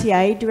an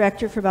RCIA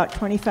director for about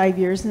 25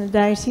 years in the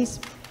diocese,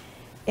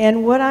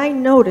 and what I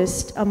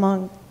noticed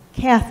among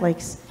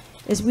Catholics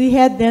is we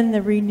had then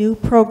the Renew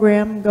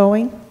program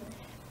going,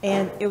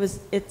 and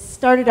it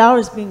started out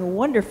as being a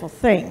wonderful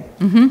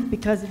thing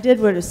because it did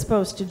what it was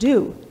supposed to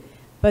do.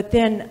 But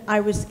then I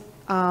was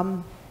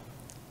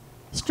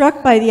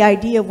struck by the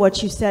idea of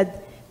what you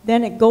said.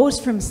 Then it goes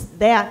from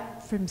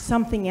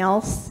something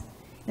else,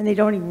 and they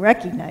don't even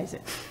recognize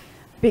it,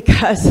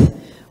 because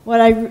what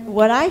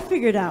I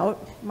figured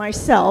out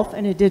myself,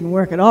 and it didn't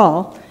work at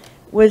all,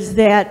 was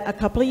that a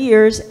couple of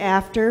years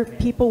after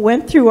people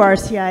went through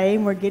RCIA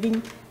and were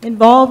getting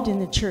involved in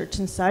the church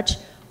and such,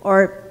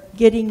 or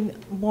getting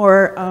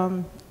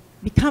more,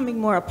 becoming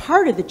more a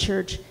part of the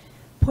church,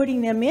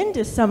 putting them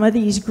into some of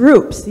these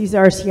groups, these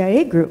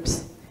RCIA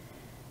groups.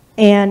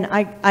 And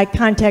I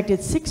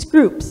contacted 6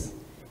 groups,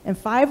 and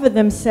 5 of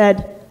them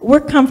said, we're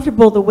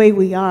comfortable the way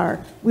we are.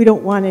 We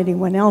don't want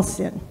anyone else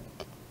in.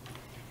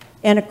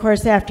 And of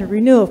course, after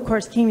Renew, of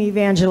course, came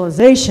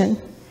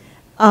evangelization.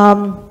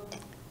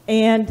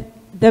 And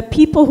the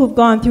people who've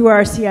gone through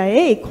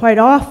RCIA quite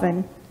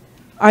often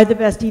are the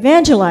best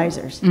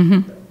evangelizers.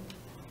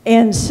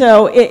 And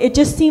so it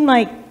just seemed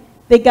like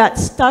they got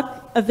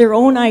stuck of their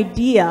own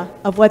idea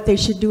of what they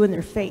should do in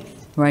their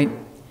faith. Right.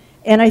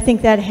 And I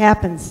think that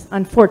happens,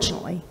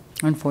 unfortunately.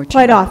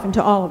 Quite often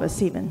to all of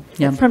us even,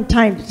 from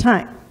time to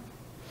time.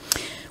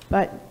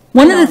 But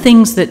one of the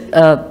things that,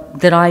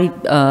 that I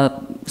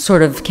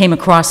sort of came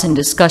across in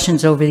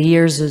discussions over the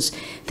years is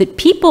that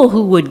people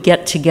who would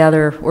get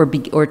together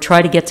or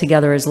try to get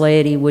together as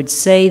laity would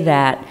say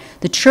that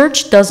the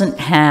church doesn't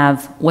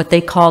have what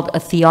they called a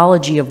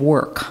theology of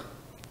work.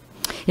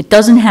 It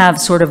doesn't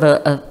have sort of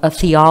a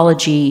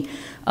theology,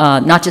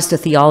 not just a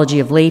theology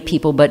of lay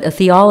people, but a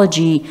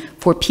theology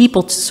for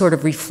people to sort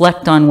of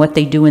reflect on what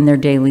they do in their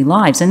daily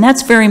lives. And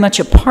that's very much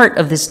a part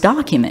of this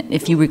document.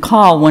 If you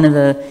recall, one of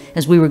the,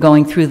 as we were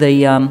going through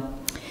the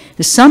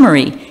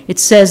summary, it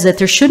says that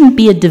there shouldn't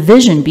be a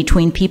division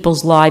between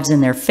people's lives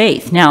and their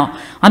faith. Now,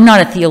 I'm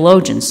not a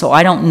theologian, so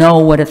I don't know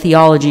what a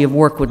theology of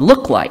work would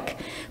look like.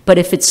 But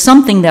if it's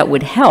something that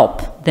would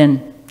help,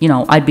 then, you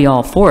know, I'd be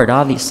all for it,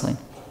 obviously.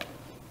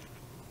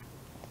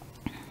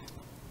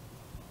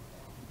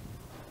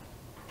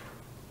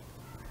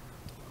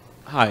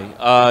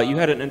 Hi. You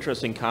had an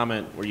interesting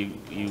comment where you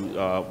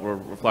were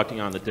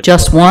reflecting on the different...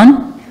 Just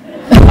one?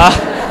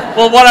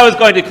 Well, what I was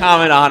going to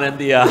comment on in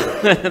the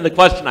in the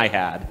question I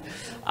had.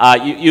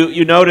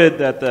 You noted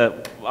that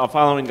the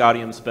following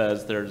Gaudium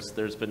Spes,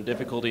 there's been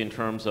difficulty in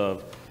terms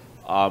of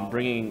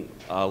bringing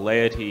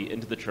laity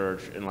into the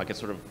church, and like a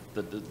sort of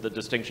the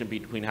distinction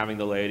between having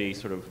the laity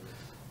sort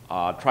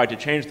of try to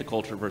change the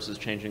culture versus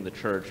changing the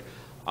church.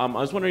 I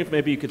was wondering if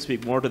maybe you could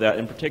speak more to that.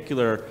 In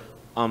particular,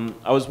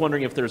 I was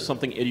wondering if there's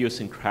something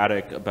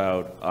idiosyncratic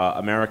about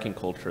American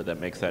culture that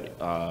makes that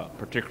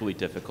particularly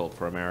difficult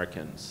for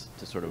Americans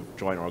to sort of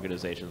join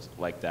organizations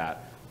like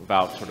that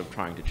without sort of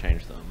trying to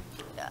change them.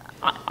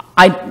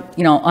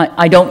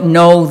 I don't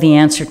know the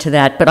answer to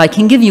that, but I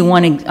can give you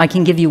one. I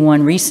can give you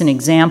one recent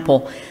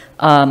example.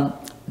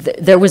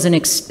 There was an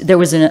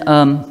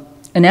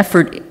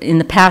effort in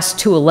the past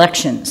 2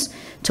 elections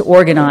to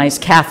organize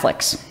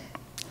Catholics,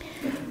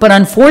 but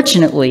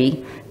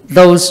unfortunately,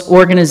 those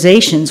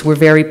organizations were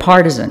very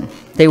partisan.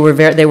 They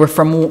were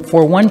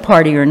for one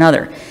party or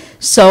another.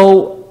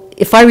 So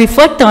if I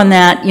reflect on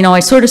that, you know, I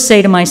sort of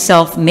say to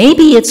myself,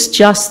 maybe it's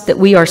just that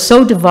we are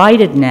so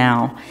divided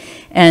now,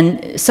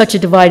 and such a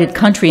divided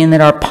country, and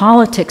that our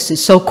politics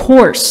is so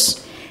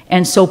coarse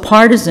and so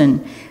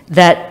partisan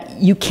that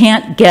you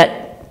can't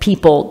get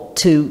people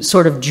to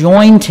sort of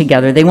join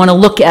together. They want to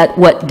look at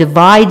what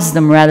divides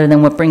them rather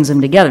than what brings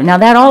them together. Now,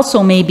 that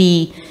also may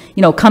be,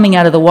 you know, coming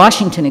out of the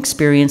Washington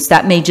experience,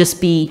 that may just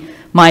be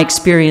my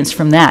experience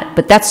from that.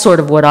 But that's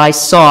sort of what I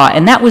saw.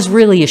 And that was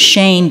really a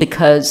shame,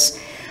 because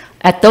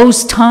at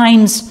those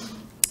times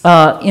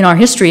in our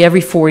history,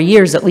 every 4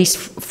 years, at least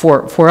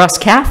for us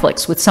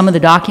Catholics, with some of the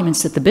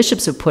documents that the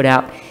bishops have put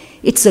out,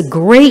 it's a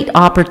great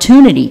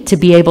opportunity to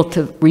be able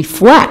to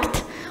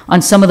reflect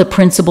on some of the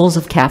principles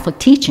of Catholic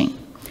teaching.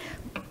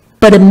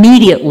 But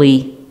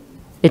immediately,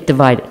 it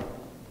divided.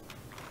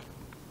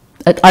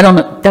 I don't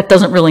know, that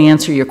doesn't really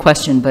answer your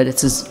question, but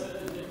it's as...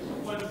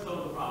 What are some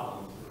of the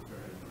problems?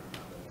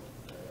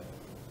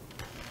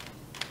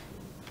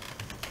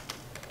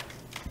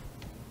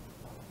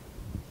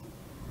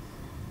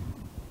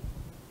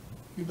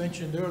 You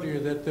mentioned earlier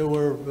that there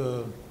were,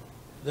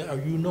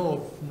 you know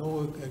of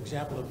no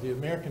example of the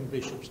American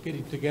bishops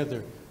getting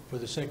together for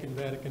the Second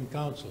Vatican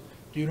Council.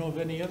 Do you know of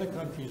any other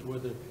countries where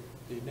the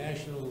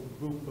national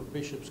group of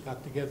bishops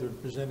got together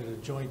and presented a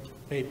joint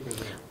paper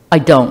there? I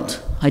don't.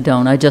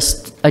 I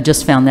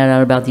just found that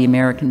out about the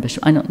American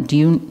bishop. I don't. Do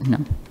you?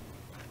 No.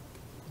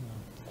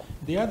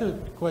 The other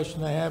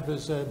question I have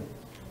is,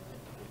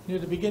 near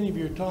the beginning of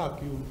your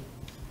talk,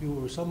 you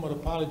were somewhat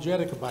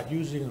apologetic about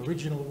using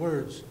original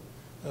words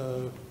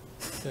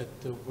that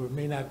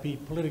may not be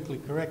politically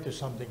correct or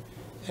something.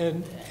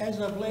 And as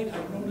of late,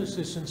 I've noticed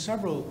this in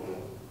several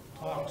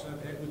talks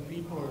I've had with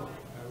people,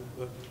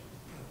 or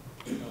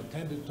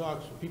attended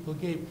talks where people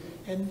gave,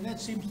 and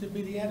that seems to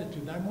be the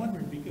attitude. And I'm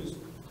wondering, because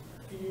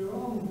in your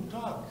own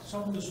talk,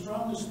 some of the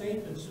strongest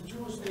statements, the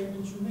truest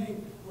statements you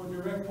made, were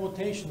direct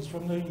quotations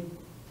from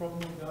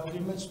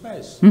Gaudium and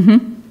Spes.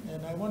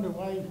 And I wonder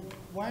why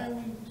are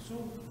we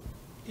so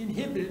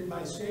inhibited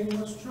by saying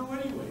what's true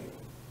anyway?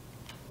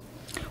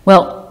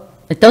 Well,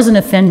 it doesn't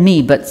offend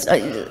me, but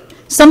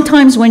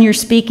sometimes when you're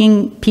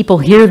speaking, people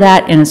hear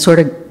that, and it sort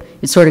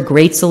of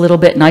grates a little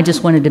bit. And I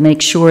just wanted to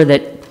make sure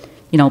that,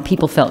 you know,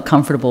 people felt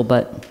comfortable.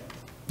 But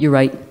you're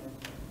right.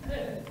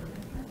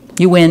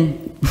 You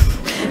win.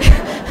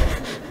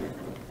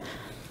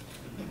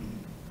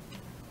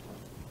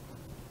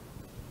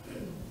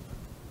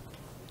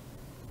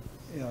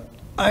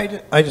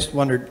 I just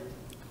wondered,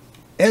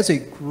 as a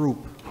group,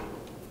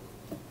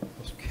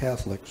 as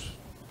Catholics,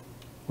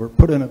 we're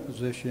put in a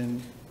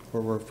position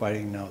where we're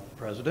fighting now the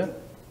president,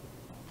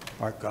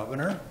 our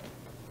governor,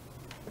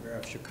 mayor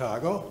of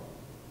Chicago,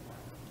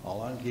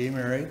 all on gay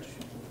marriage,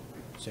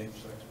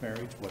 same-sex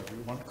marriage, whatever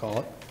you want to call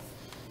it.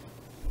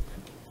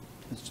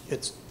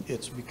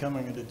 It's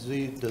becoming a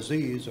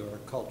disease or a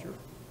culture.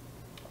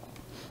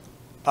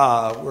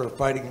 We're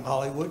fighting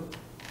Hollywood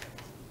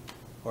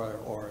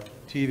or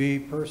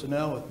TV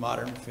personnel with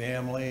Modern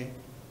Family,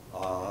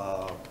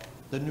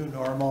 the new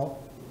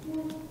normal.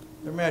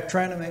 They're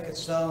trying to make it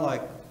sound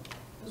like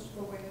this is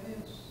the way it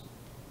is.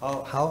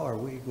 How are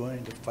we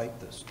going to fight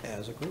this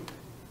as a group?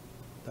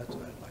 That's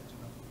what I'd like to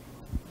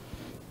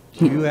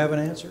know. Do you have an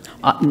answer?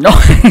 No.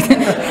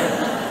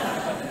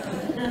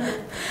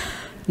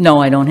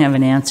 No, I don't have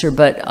an answer,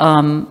 but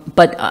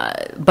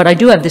I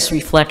do have this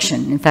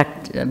reflection. In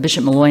fact,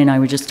 Bishop Malloy and I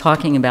were just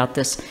talking about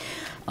this.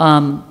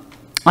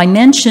 I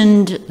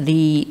mentioned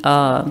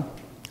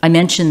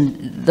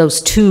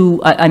those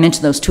two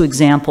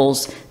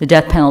examples, the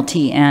death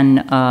penalty and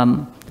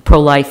the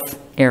pro-life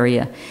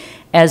area,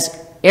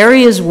 as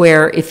areas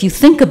where, if you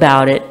think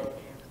about it,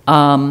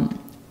 I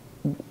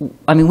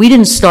mean, we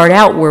didn't start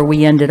out where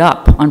we ended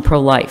up on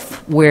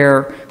pro-life,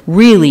 where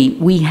really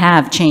we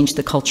have changed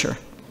the culture.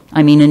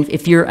 I mean,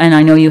 and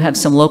I know you have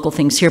some local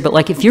things here, but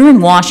like if you're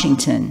in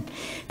Washington,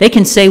 they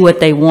can say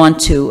what they want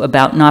to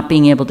about not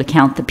being able to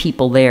count the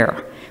people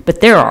there.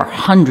 But there are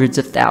hundreds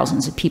of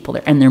thousands of people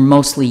there, and they're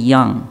mostly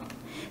young.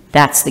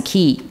 That's the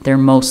key. They're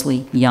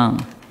mostly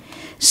young.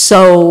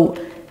 So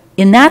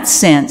in that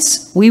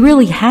sense, we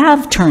really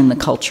have turned the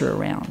culture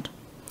around.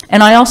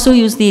 And I also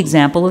use the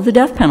example of the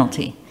death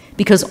penalty,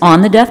 because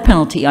on the death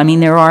penalty, I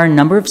mean, there are a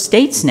number of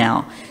states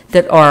now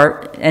that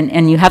are,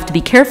 and you have to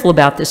be careful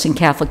about this in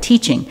Catholic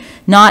teaching,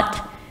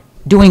 not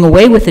doing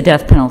away with the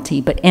death penalty,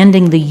 but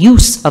ending the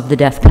use of the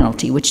death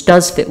penalty, which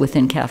does fit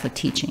within Catholic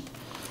teaching.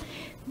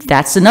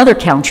 That's another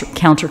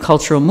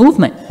countercultural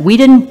movement. We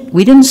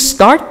didn't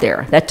start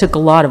there. That took a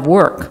lot of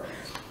work.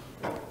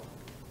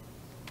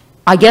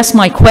 I guess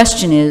my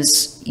question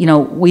is, you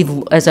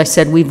know, as I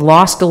said, we've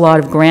lost a lot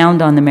of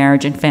ground on the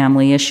marriage and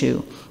family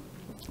issue.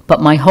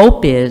 But my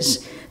hope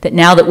is that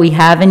now that we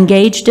have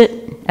engaged it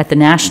at the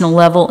national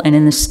level and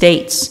in the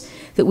states,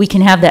 that we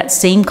can have that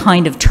same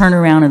kind of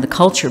turnaround in the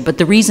culture. But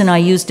the reason I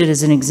used it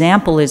as an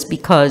example is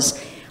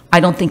because I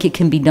don't think it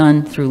can be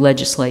done through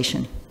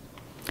legislation.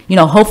 You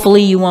know,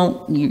 hopefully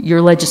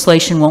your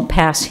legislation won't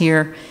pass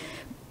here,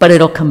 but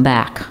it'll come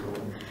back.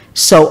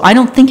 So I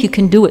don't think you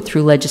can do it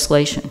through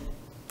legislation.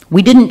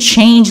 We didn't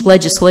change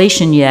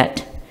legislation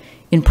yet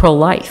in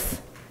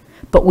pro-life,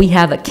 but we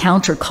have a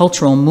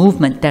countercultural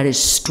movement that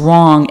is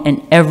strong,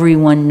 and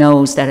everyone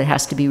knows that it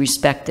has to be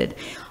respected.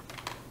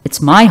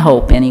 It's my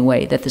hope,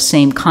 anyway, that the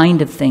same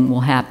kind of thing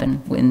will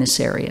happen in this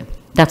area.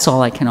 That's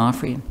all I can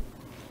offer you.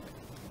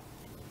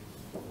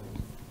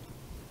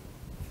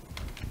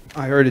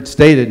 I heard it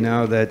stated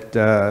now that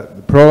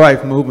the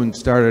pro-life movement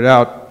started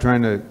out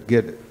trying to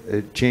get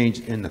a change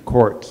in the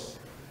courts,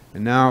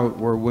 and now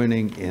we're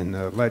winning in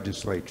the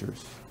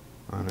legislatures.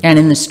 And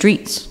in the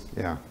streets.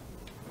 Yeah.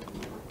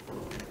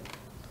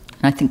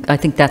 I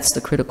think that's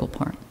the critical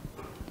part.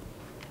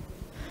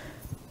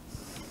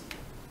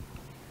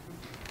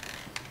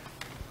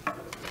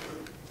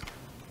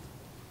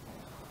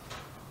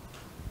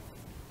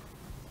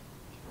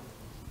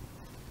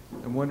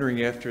 I'm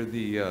wondering, after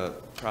the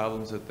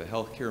problems that the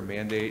healthcare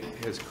mandate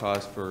has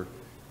caused for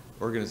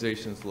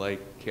organizations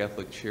like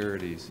Catholic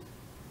Charities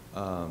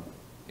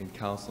in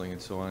counseling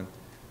and so on,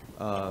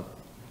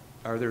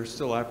 are there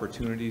still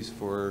opportunities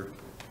for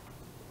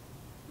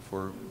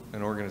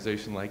an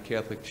organization like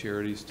Catholic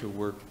Charities to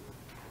work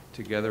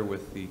together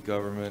with the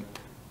government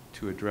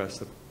to address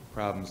the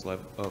problems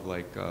of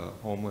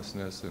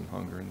homelessness and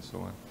hunger and so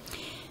on?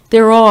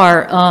 There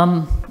are.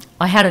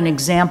 I had an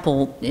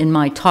example in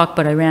my talk,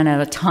 but I ran out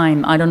of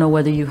time. I don't know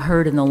whether you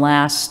heard in the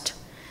last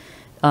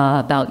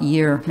about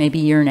year, maybe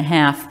year and a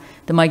half,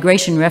 the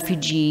Migration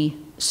Refugee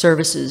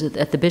Services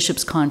at the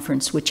Bishops'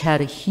 Conference, which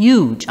had a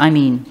huge, I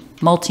mean,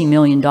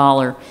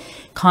 multi-million-dollar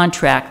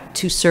contract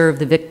to serve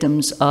the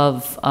victims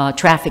of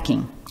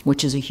trafficking,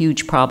 which is a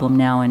huge problem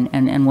now,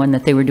 and one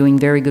that they were doing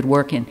very good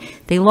work in.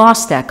 They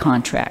lost that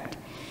contract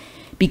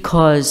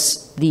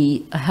because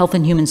the Health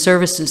and Human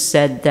Services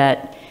said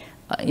that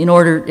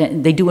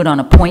they do it on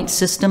a point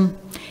system,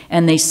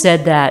 and they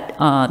said that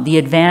the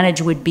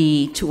advantage would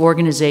be to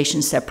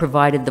organizations that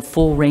provided the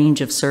full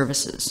range of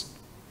services,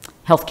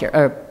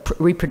 healthcare,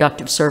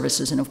 reproductive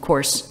services, and of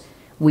course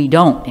we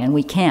don't and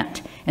we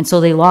can't, and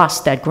so they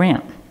lost that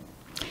grant.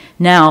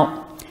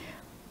 Now,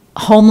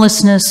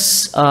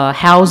 homelessness,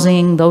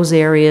 housing, those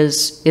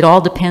areas, it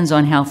all depends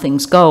on how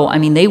things go. I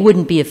mean, they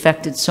wouldn't be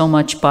affected so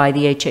much by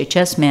the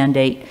HHS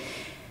mandate.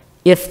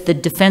 If the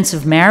Defense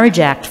of Marriage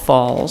Act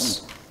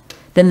falls,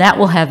 then that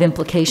will have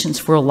implications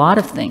for a lot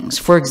of things.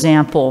 For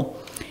example,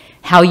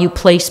 how you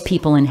place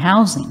people in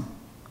housing.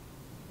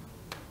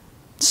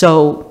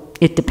 So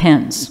it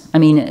depends. I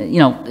mean, you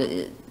know,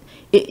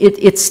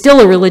 it's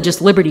still a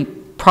religious liberty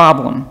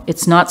problem.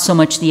 It's not so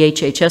much the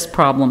HHS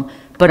problem,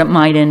 but it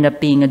might end up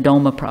being a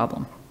DOMA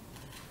problem.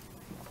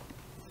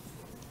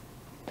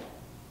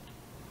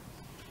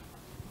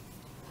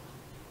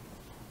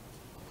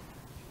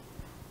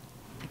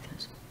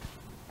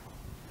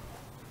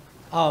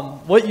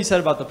 What you said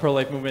about the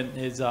pro-life movement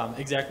is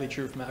exactly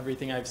true from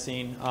everything I've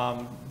seen.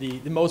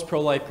 The most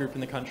pro-life group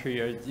in the country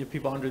are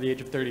people under the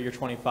age of 30 or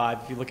 25,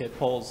 if you look at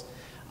polls.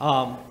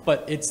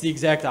 But it's the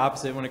exact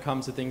opposite when it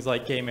comes to things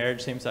like gay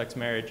marriage, same-sex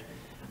marriage.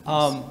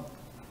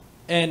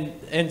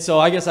 And so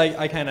I guess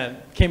I kind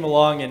of came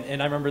along,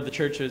 and I remember the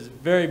church was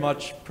very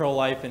much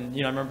pro-life, and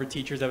I remember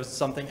teachers, that was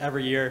something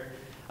every year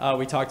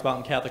we talked about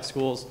in Catholic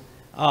schools.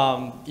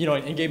 And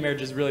gay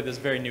marriage is really this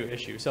very new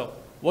issue. So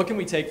what can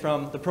we take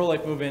from the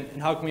pro-life movement,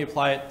 and how can we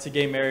apply it to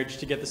gay marriage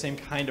to get the same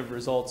kind of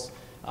results,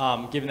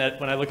 given that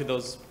when I look at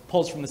those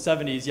polls from the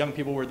 70s, young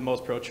people were the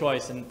most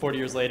pro-choice, and 40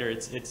 years later,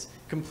 it's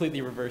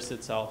completely reversed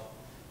itself?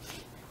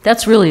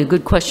 That's really a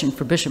good question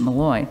for Bishop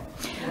Malloy.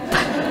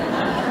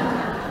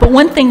 But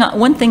one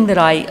thing that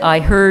I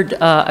heard,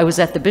 I was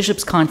at the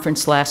Bishops'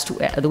 Conference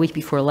the week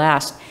before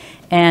last,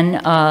 and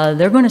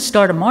they're going to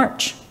start a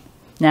march.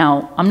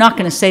 Now, I'm not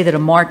going to say that a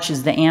march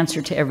is the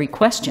answer to every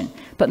question,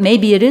 but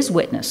maybe it is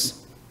witness.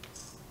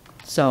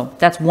 So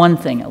that's one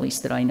thing, at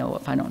least, that I know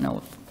of. I don't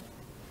know if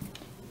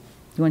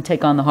you want to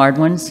take on the hard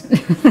ones.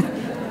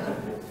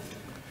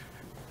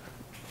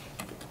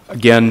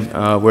 Again,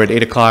 we're at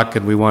 8 o'clock,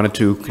 and we wanted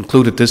to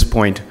conclude at this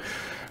point.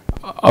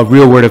 A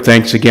real word of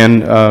thanks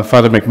again,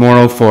 Father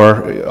McMorrow,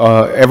 for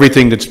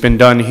everything that's been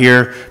done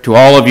here, to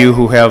all of you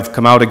who have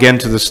come out again,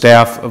 to the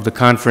staff of the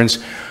conference.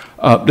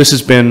 This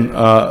has been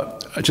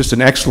just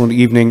an excellent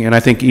evening, and I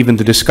think even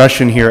the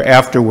discussion here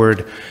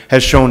afterward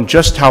has shown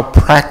just how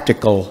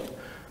practical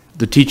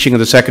the teaching of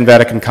the Second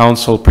Vatican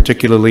Council,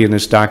 particularly in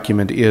this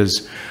document,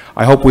 is.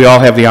 I hope we all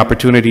have the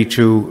opportunity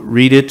to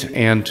read it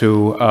and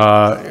to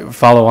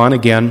follow on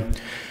again.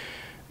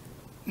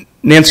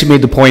 Nancy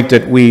made the point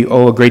that we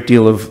owe a great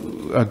deal of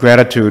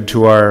gratitude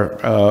to our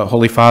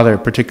Holy Father,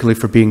 particularly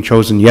for being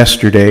chosen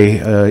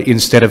yesterday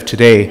instead of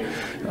today.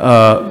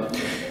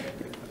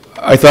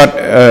 I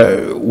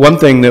thought one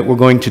thing that we're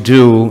going to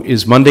do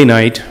is Monday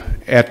night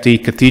at the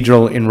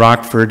cathedral in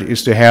Rockford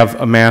is to have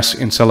a Mass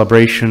in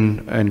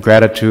celebration and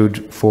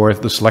gratitude for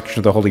the selection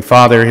of the Holy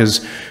Father.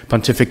 His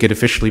pontificate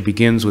officially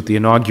begins with the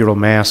inaugural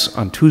Mass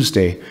on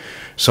Tuesday.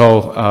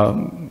 So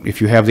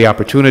if you have the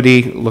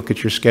opportunity, look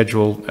at your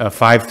schedule,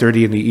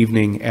 5:30 in the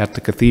evening at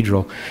the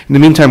cathedral. In the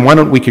meantime, why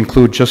don't we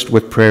conclude just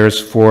with prayers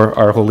for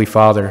our Holy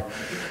Father.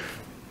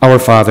 Our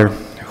Father,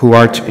 who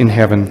art in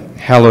heaven,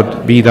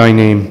 hallowed be thy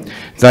name.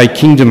 Thy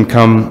kingdom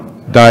come,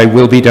 thy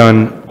will be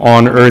done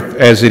on earth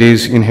as it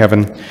is in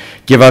heaven.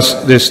 Give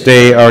us this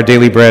day our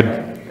daily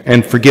bread,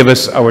 and forgive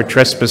us our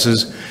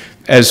trespasses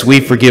as we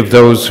forgive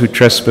those who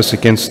trespass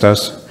against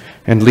us.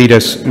 And lead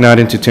us not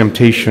into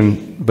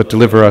temptation, but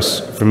deliver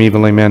us from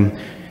evil. Amen.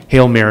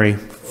 Hail Mary,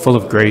 full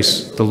of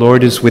grace, the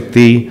Lord is with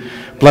thee.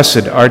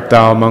 Blessed art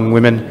thou among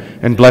women,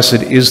 and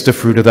blessed is the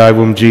fruit of thy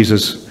womb,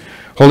 Jesus.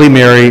 Holy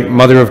Mary,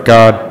 Mother of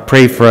God,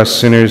 pray for us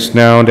sinners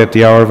now and at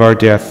the hour of our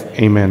death.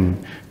 Amen.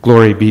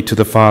 Glory be to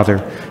the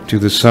Father, to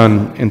the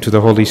Son, and to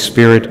the Holy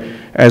Spirit,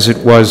 as it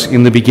was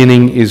in the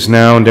beginning, is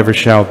now, and ever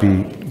shall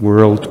be,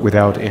 world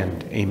without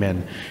end. Amen.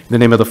 In the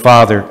name of the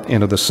Father,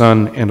 and of the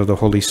Son, and of the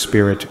Holy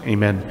Spirit.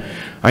 Amen.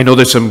 I know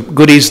there's some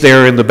goodies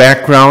there in the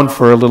background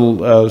for a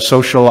little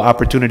social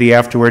opportunity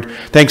afterward.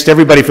 Thanks to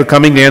everybody for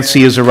coming.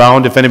 Nancy is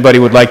around if anybody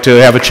would like to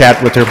have a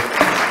chat with her.